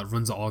talked upon that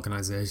runs an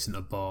organization,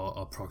 a bar,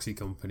 a proxy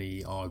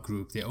company, or a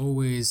group, they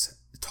always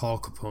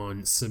talk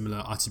upon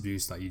similar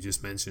attributes that you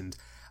just mentioned.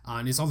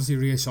 And it's obviously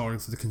reassuring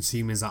for the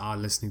consumers that are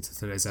listening to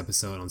today's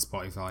episode on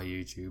Spotify,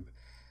 YouTube,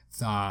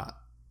 that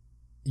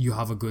you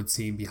have a good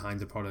team behind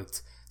the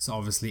product. So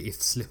obviously,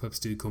 if slip-ups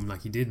do come,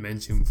 like you did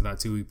mention, for that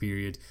 2-week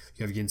period,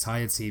 you have your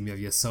entire team, you have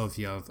yourself,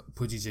 you have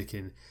Pudgy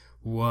Chicken,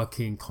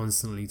 working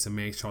constantly to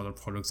make sure the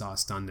products are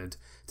standard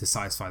to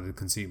satisfy the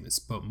consumers.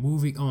 But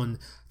moving on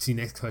to the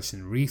next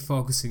question,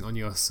 refocusing on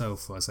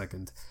yourself for a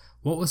second,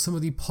 what were some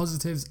of the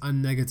positives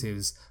and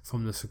negatives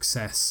from the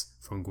success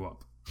from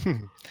GWAP?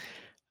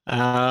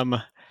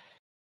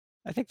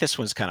 I think this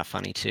one's kind of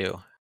funny too.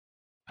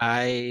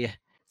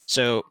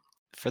 So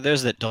for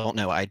those that don't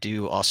know, I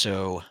do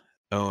also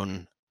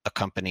own a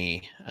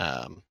company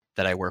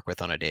that I work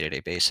with on a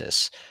day-to-day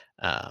basis.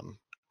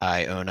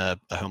 I own a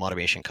home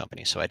automation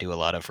company, so I do a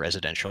lot of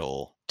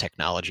residential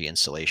technology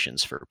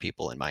installations for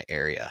people in my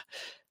area.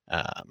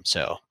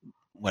 So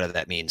whether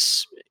that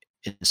means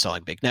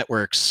installing big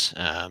networks,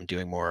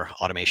 doing more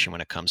automation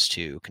when it comes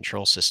to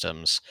control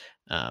systems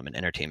and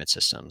entertainment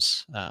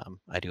systems.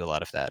 I do a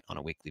lot of that on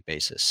a weekly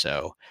basis.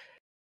 So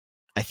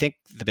I think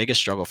the biggest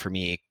struggle for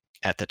me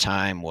at the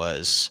time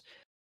was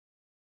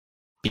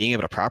being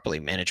able to properly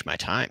manage my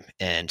time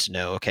and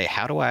know, okay,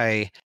 how do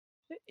I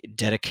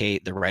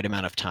dedicate the right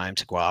amount of time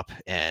to GWOP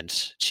and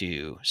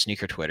to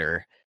Sneaker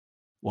Twitter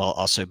while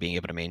also being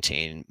able to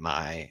maintain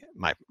my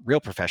real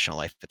professional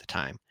life at the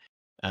time.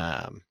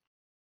 Um,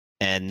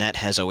 and that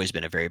has always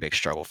been a very big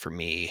struggle for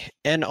me,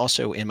 and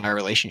also in my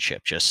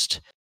relationship.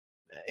 Just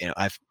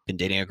I've been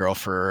dating a girl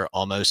for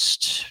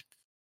almost,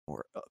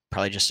 or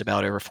probably just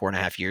about over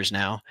 4.5 years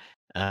now,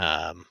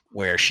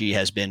 where she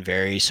has been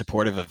very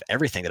supportive of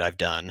everything that I've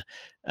done,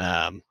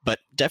 but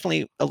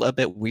definitely a little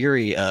bit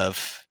weary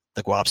of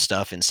the GWOP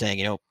stuff and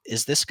saying,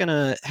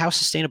 how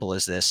sustainable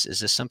is this? Is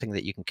this something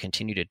that you can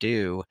continue to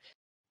do?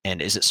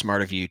 And is it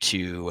smart of you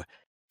to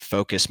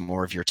focus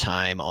more of your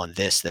time on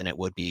this than it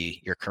would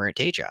be your current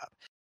day job?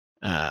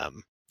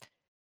 Um,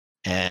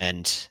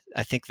 and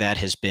I think that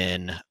has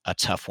been a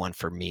tough one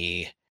for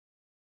me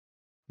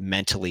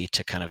mentally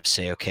to kind of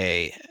say,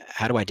 okay,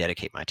 how do I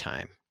dedicate my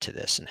time to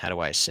this? And how do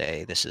I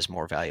say this is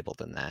more valuable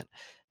than that?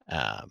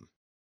 Um,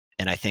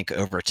 and I think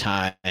over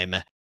time,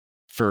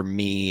 for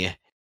me,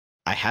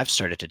 I have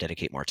started to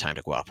dedicate more time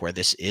to GWOP, where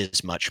this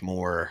is much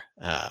more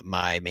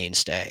my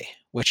mainstay,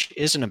 which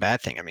isn't a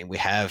bad thing. I mean, we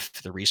have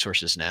the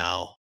resources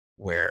now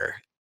where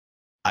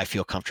I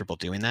feel comfortable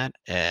doing that,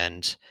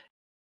 and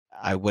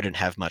I wouldn't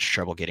have much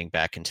trouble getting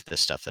back into the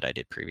stuff that I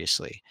did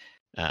previously.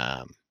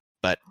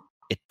 But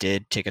it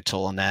did take a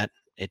toll on that.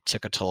 It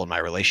took a toll on my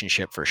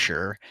relationship for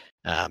sure,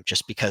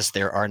 just because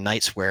there are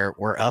nights where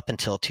we're up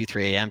until 2,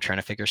 3 a.m. trying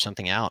to figure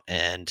something out.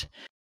 And,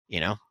 you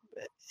know,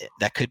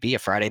 that could be a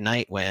Friday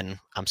night when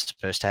I'm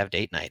supposed to have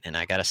date night. And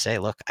I got to say,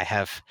 look, I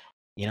have,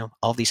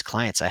 all these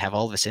clients, I have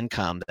all this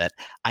income that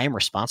I am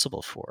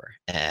responsible for.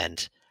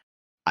 And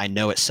I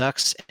know it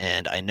sucks.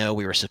 And I know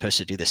we were supposed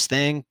to do this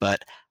thing,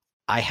 but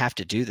I have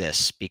to do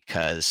this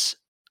because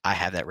I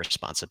have that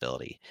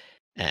responsibility.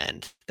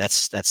 And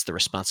that's the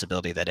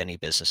responsibility that any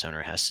business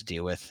owner has to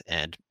deal with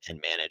and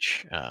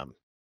manage.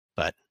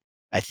 But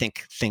I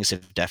think things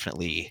have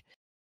definitely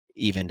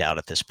evened out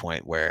at this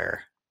point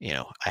where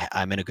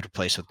I'm in a good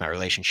place with my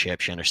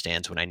relationship. She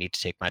understands when I need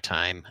to take my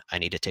time, I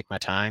need to take my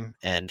time,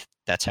 and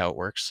that's how it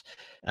works.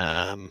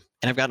 And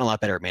I've gotten a lot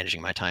better at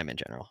managing my time in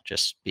general,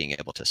 just being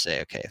able to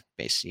say, okay,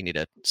 base, you need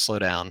to slow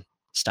down,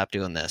 stop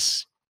doing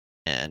this,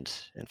 and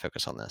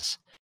focus on this.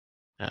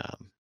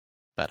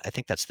 But I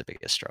think that's the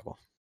biggest struggle.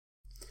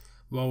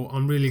 Well,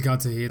 I'm really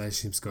glad to hear that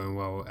relationship's going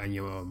well and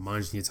you're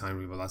managing your time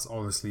really well. That's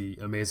obviously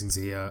amazing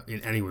to hear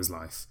in anyone's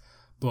life.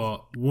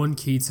 But one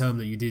key term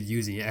that you did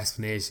use in your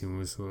explanation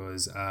was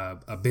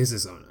a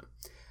business owner.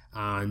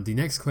 And the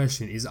next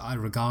question is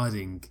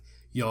regarding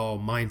your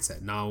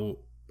mindset. Now,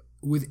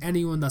 with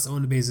anyone that's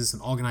owned a business,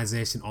 an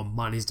organization, or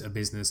managed a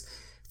business,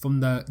 from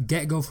the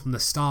get-go, from the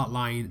start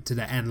line to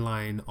the end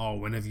line, or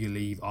whenever you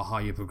leave, or how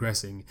you're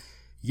progressing,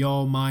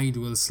 your mind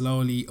will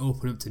slowly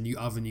open up to new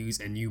avenues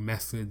and new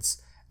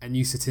methods and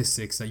new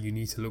statistics that you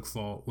need to look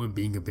for when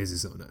being a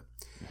business owner.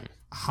 Mm-hmm.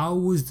 How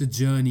was the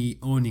journey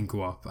owning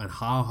GWOP, and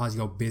how has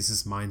your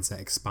business mindset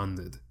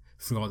expanded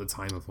throughout the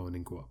time of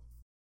owning GWOP?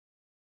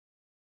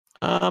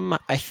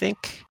 I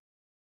think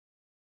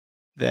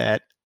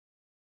that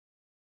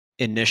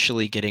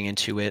initially getting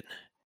into it,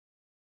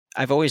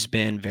 I've always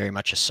been very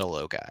much a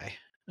solo guy,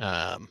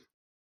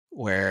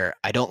 where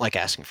I don't like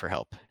asking for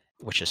help,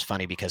 which is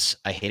funny because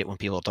I hate it when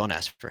people don't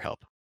ask for help.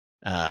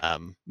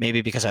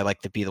 Maybe because I like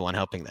to be the one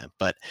helping them,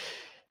 but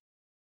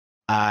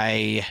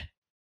I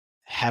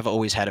have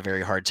always had a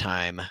very hard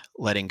time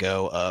letting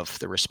go of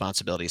the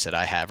responsibilities that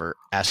I have or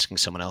asking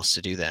someone else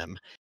to do them,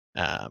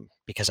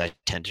 because I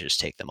tend to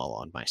just take them all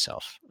on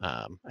myself.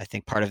 I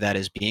think part of that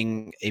is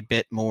being a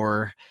bit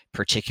more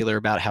particular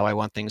about how I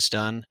want things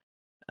done,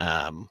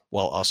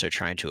 while also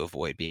trying to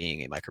avoid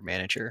being a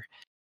micromanager.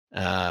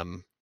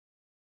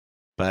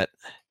 But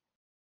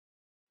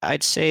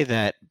I'd say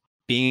that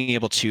being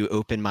able to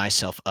open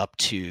myself up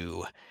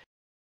to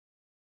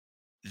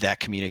that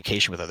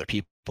communication with other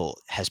people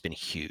has been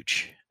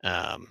huge.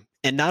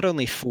 And not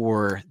only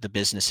for the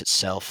business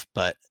itself,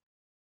 but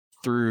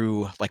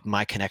through like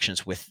my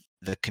connections with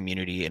the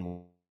community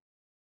and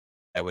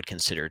I would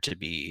consider to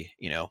be,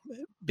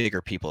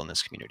 bigger people in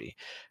this community.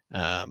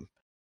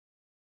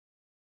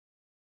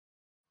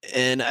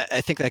 And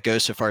I think that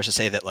goes so far as to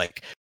say that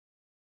like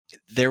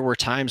there were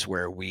times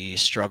where we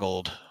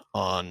struggled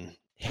on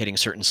hitting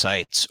certain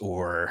sites,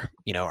 or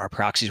our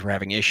proxies were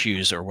having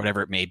issues or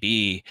whatever it may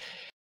be,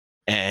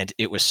 and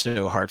it was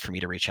so hard for me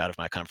to reach out of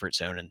my comfort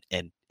zone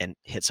and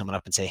hit someone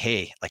up and say,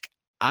 hey, like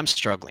I'm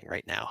struggling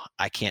right now,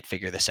 I can't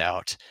figure this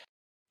out,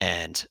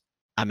 and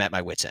I'm at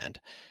my wit's end.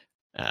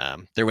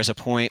 There was a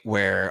point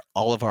where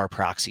all of our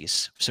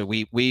proxies, so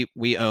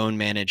we own,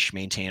 manage,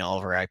 maintain all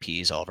of our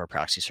IPs, all of our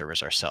proxy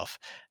servers ourselves,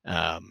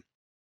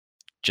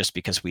 just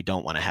because we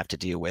don't want to have to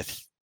deal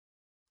with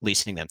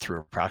leasing them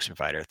through a proxy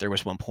provider. There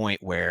was one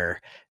point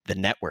where the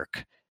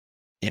network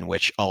in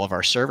which all of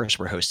our servers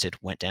were hosted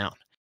went down.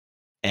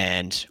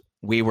 And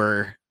we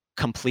were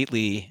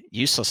completely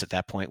useless at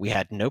that point. We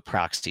had no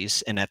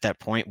proxies. And at that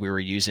point, we were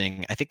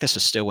using, I think this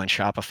was still when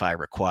Shopify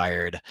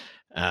required,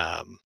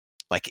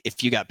 like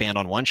if you got banned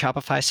on one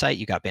Shopify site,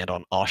 you got banned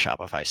on all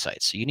Shopify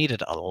sites. So you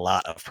needed a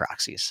lot of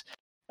proxies.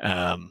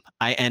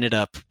 I ended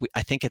up,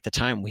 I think at the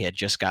time we had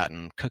just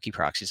gotten cookie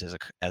proxies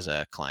as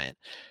a client.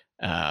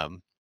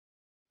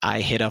 I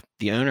hit up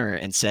the owner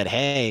and said,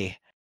 hey,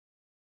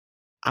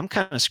 I'm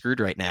kind of screwed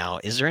right now.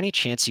 Is there any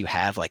chance you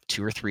have like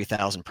 2,000 or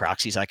 3,000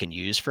 proxies I can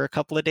use for a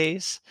couple of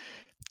days?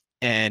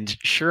 And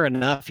sure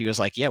enough, he was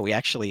like, yeah, we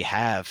actually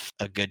have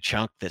a good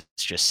chunk that's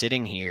just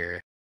sitting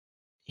here.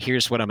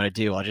 Here's what I'm going to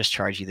do. I'll just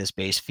charge you this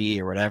base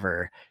fee or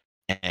whatever.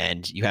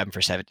 And you have them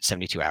for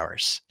 72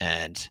 hours.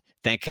 And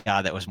thank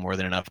God that was more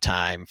than enough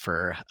time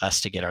for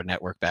us to get our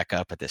network back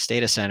up at this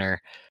data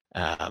center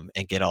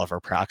and get all of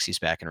our proxies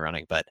back and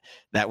running. But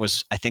that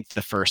was, I think,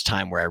 the first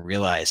time where I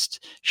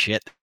realized,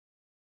 shit,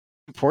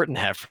 important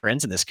to have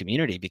friends in this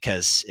community,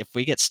 because if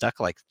we get stuck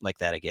like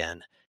that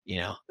again, you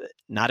know,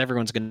 not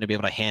everyone's going to be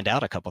able to hand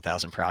out a couple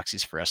thousand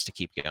proxies for us to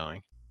keep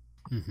going.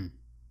 Mm-hmm.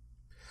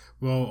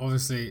 Well,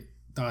 obviously,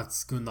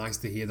 that's good. Nice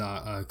to hear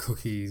that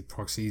cookie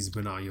proxies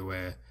went out your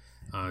way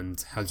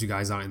and helped you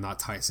guys out in that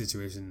tight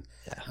situation.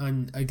 Yeah.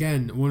 And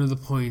again, one of the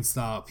points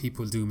that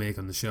people do make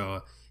on the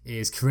show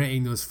is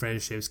creating those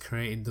friendships,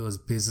 creating those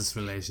business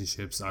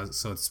relationships,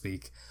 so to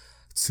speak,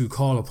 to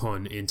call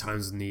upon in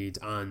times of need,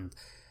 and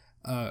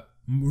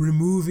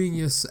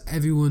removing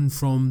everyone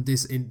from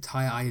this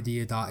entire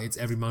idea that it's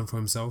every man for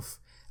himself,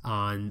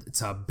 and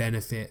to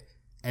benefit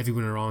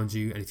everyone around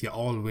you. And if you're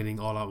all winning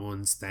all at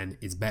once, then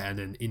it's better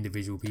than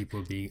individual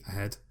people being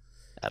ahead.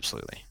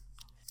 Absolutely.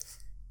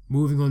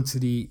 Moving on to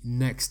the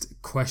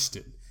next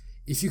question.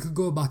 If you could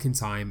go back in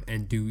time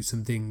and do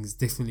some things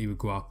differently with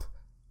GWAP,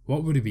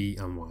 what would it be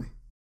and why?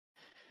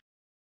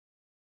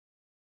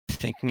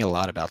 Thinking a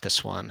lot about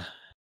this one,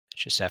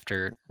 just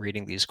after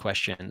reading these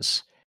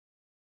questions.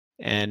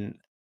 And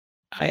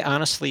I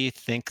honestly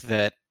think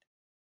that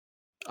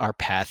our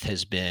path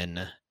has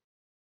been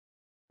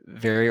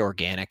very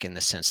organic in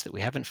the sense that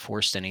we haven't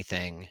forced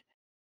anything.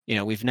 You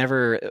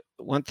know,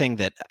 one thing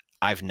that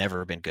I've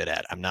never been good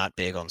at, I'm not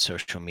big on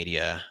social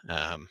media.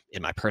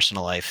 In my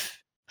personal life,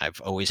 I've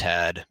always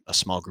had a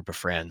small group of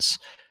friends.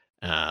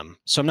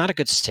 So I'm not a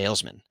good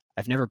salesman.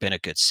 I've never been a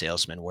good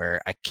salesman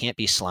where I can't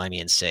be slimy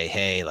and say,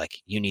 hey, like,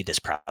 you need this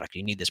product,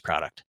 you need this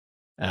product.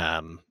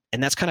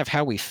 And that's kind of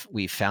how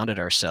we founded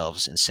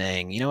ourselves in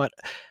saying, you know what,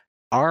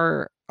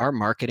 our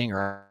marketing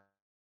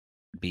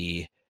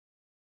be,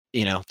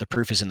 you know, the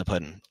proof is in the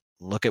pudding.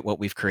 Look at what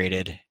we've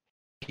created.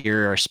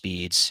 Here are our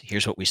speeds.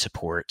 Here's what we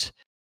support.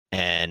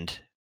 And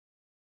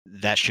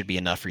that should be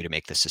enough for you to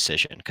make this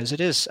decision. Because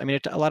it is, I mean,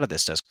 a lot of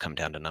this does come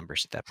down to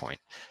numbers at that point.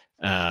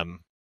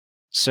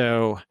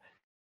 So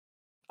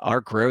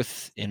our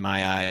growth, in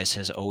my eyes,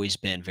 has always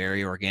been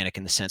very organic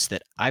in the sense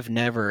that I've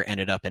never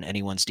ended up in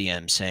anyone's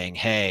DM saying,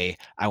 hey,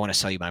 I want to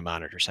sell you my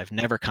monitors. I've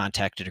never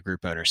contacted a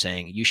group owner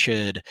saying, you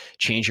should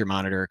change your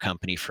monitor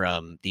company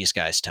from these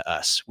guys to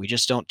us. We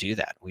just don't do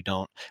that.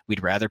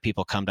 We'd rather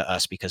people come to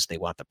us because they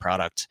want the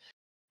product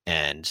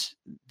and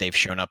they've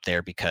shown up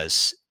there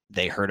because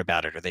they heard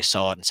about it or they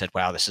saw it and said,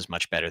 wow, this is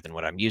much better than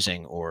what I'm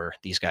using, or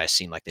these guys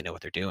seem like they know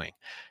what they're doing.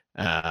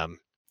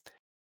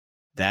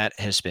 That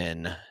has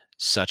been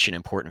such an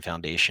important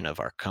foundation of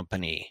our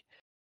company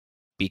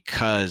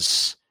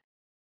because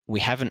we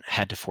haven't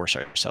had to force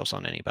ourselves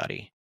on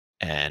anybody.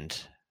 And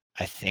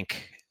I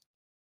think,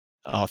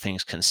 all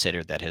things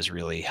considered, that has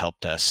really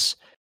helped us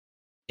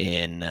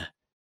in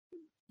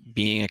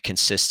being a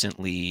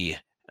consistently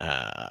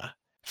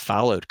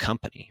followed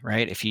company,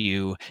 right? If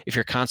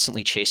you're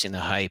constantly chasing the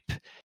hype,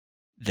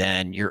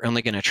 then you're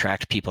only going to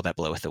attract people that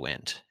blow with the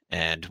wind.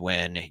 And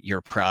when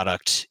your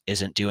product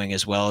isn't doing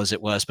as well as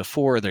it was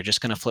before, they're just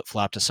going to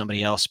flip-flop to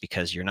somebody else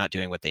because you're not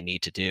doing what they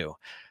need to do.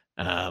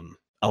 A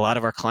lot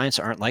of our clients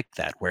aren't like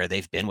that, where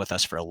they've been with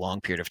us for a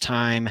long period of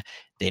time.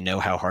 They know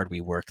how hard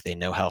we work. They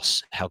know how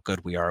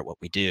good we are at what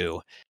we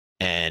do.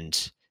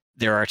 And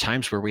there are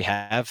times where we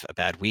have a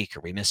bad week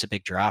or we miss a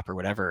big drop or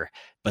whatever,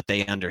 but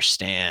they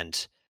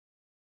understand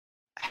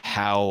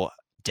how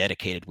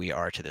dedicated we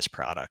are to this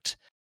product.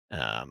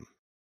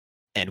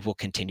 And will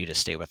continue to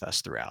stay with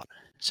us throughout.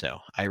 So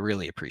I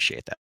really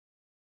appreciate that.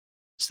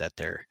 It's that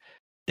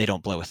they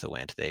don't blow with the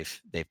wind. They've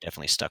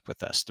definitely stuck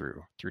with us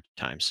through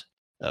times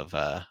of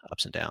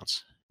ups and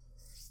downs.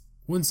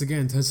 Once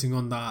again, touching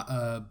on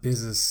that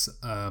business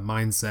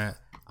mindset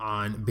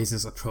and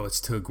business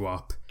approach to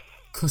GWAP,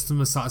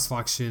 customer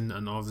satisfaction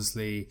and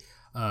obviously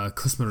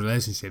customer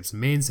relationships,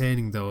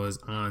 maintaining those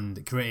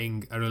and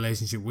creating a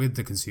relationship with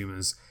the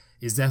consumers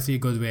is definitely a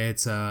good way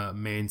to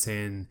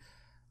maintain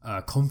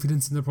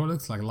confidence in the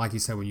product. Like you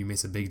said, when you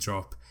miss a big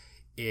drop,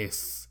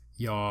 if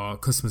your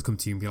customers come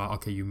to you and be like,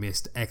 okay, you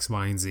missed X,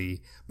 Y, and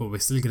Z, but we're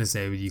still going to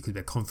say you could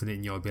be confident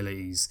in your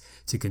abilities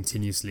to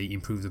continuously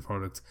improve the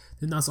product,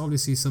 then that's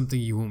obviously something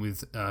you want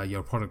with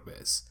your product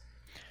base.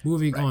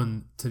 Moving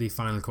on to the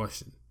final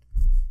question.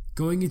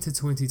 Going into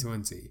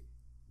 2020,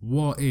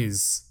 what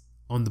is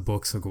on the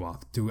books for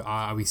Guap?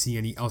 Are we seeing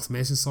any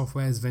automation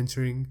softwares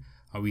venturing?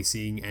 Are we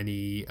seeing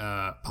any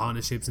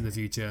partnerships in the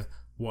future?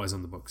 What is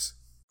on the books?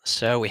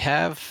 So we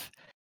have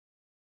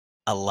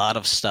a lot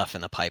of stuff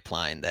in the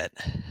pipeline that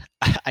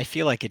I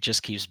feel like it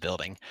just keeps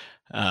building.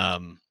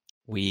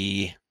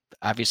 We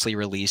obviously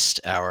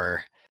released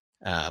our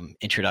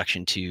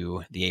introduction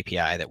to the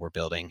API that we're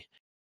building,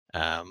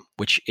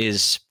 which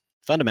is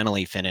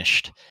fundamentally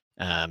finished.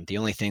 The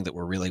only thing that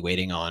we're really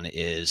waiting on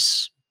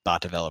is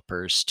bot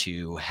developers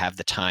to have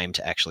the time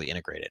to actually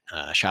integrate it.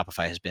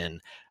 Shopify has been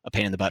a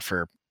pain in the butt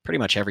for pretty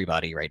much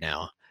everybody right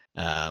now.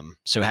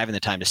 So having the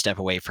time to step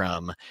away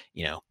from,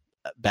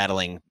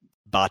 battling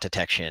bot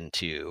detection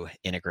to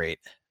integrate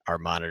our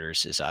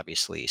monitors is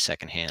obviously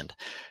secondhand.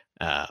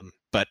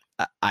 But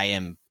I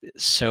am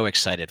so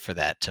excited for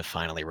that to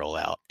finally roll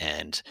out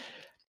and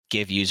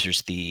give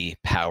users the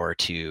power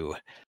to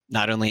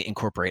not only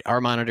incorporate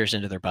our monitors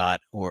into their bot,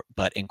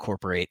 but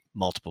incorporate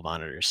multiple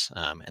monitors.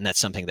 And that's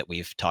something that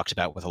we've talked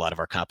about with a lot of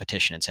our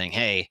competition and saying,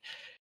 hey,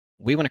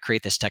 we want to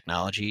create this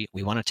technology.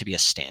 We want it to be a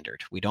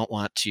standard. We don't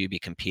want to be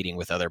competing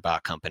with other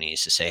bot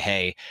companies to say,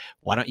 hey,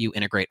 why don't you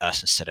integrate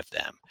us instead of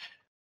them?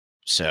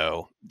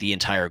 So the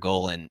entire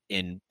goal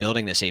in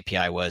building this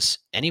API was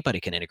anybody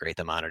can integrate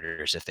the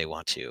monitors if they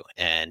want to.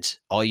 And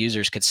all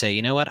users could say,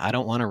 you know what, I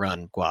don't want to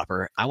run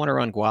Guapr. I want to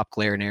run Guap,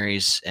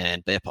 Glarenaries,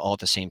 and BIP all at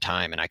the same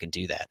time, and I can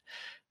do that.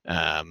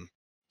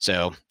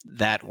 So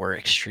that we're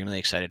extremely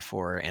excited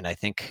for. And I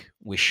think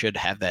we should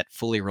have that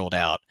fully rolled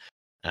out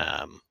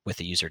with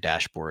the user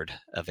dashboard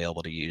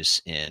available to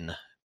use in,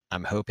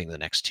 I'm hoping, the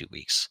next 2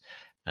 weeks.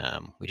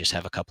 We just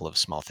have a couple of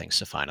small things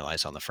to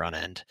finalize on the front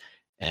end,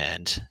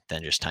 and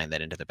then just tying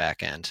that into the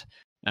back end.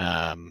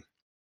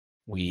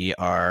 We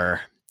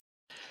are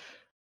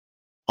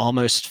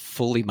almost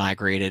fully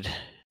migrated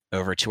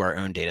over to our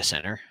own data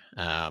center.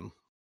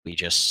 We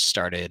just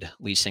started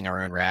leasing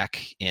our own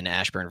rack in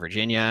Ashburn,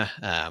 Virginia.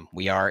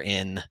 We are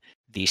in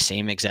the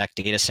same exact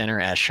data center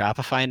as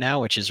Shopify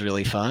now, which is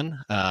really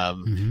fun.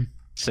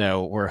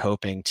 So we're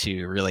hoping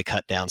to really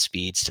cut down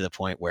speeds to the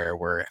point where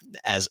we're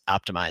as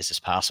optimized as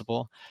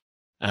possible.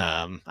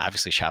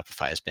 Obviously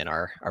Shopify has been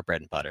our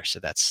bread and butter. So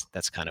that's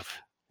kind of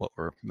what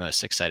we're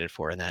most excited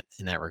for in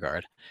that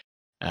regard.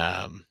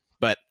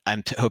 But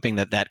I'm hoping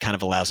that kind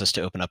of allows us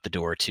to open up the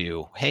door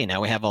to, hey,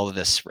 now we have all of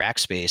this rack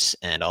space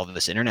and all of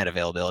this internet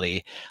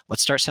availability.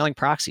 Let's start selling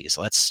proxies.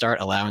 Let's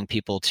start allowing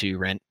people to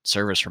rent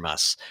servers from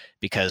us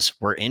because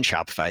we're in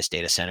Shopify's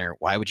data center.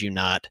 Why would you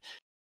not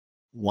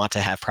want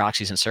to have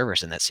proxies and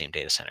servers in that same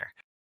data center?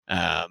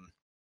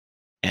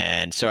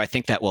 And so I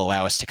think that will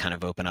allow us to kind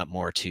of open up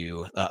more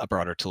to a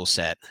broader tool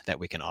set that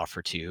we can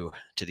offer to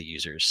the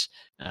users.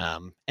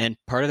 And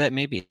part of that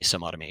may be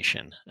some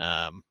automation.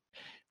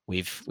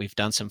 We've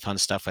done some fun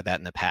stuff with that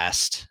in the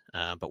past,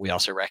 but we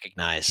also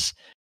recognize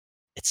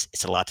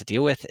it's a lot to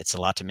deal with, it's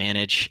a lot to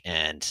manage,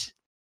 and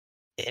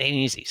it ain't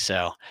easy.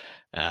 So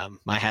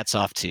my hat's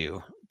off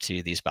to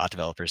these bot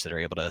developers that are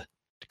able to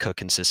code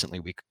consistently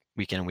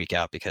week in and week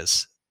out,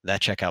 because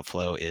that checkout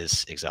flow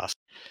is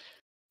exhausting.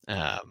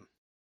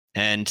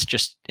 And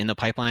just in the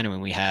pipeline, I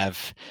mean,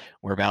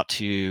 we're about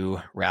to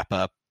wrap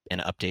up an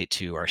update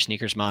to our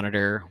sneakers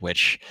monitor,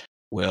 which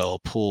will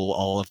pull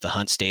all of the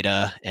Hunts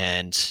data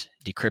and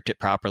decrypt it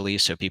properly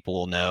so people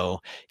will know,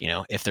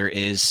 if there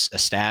is a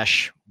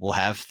stash, we'll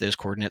have those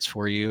coordinates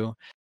for you.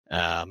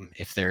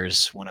 If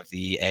there's one of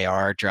the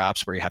AR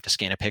drops where you have to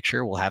scan a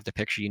picture, we'll have the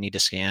picture you need to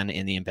scan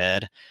in the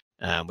embed,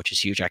 which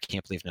is huge. I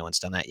can't believe no one's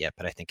done that yet,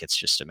 but I think it's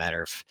just a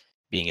matter of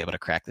being able to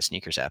crack the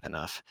sneakers app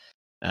enough.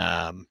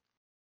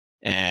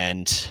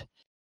 And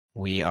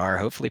we are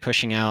hopefully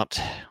pushing out,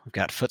 we've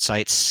got foot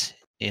sites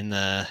in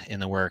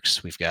the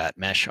works. We've got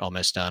mesh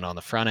almost done on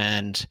the front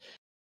end,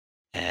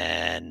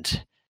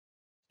 and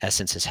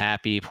Essence is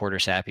happy,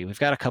 Porter's happy. We've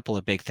got a couple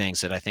of big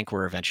things that I think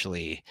we're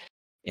eventually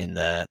in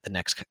the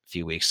next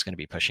few weeks going to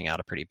be pushing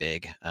out a pretty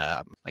big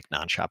like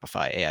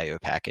non-Shopify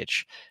AIO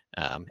package.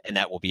 And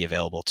that will be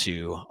available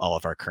to all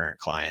of our current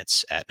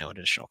clients at no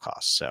additional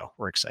cost. So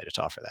we're excited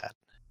to offer that.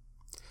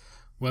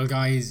 Well,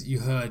 guys, you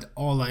heard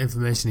all that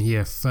information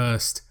here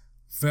first.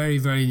 Very,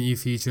 very new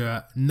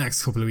feature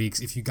next couple of weeks.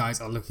 If you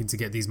guys are looking to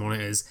get these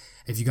monitors,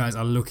 if you guys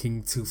are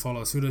looking to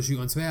follow SudoShoot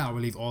on Twitter, I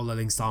will leave all the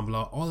links down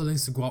below. All the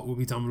links to Guap will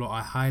be down below.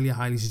 I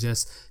highly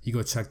suggest you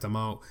go check them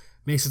out.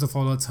 Make sure to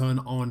follow, turn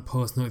on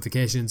post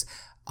notifications.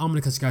 I'm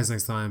going to catch you guys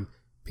next time.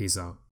 Peace out.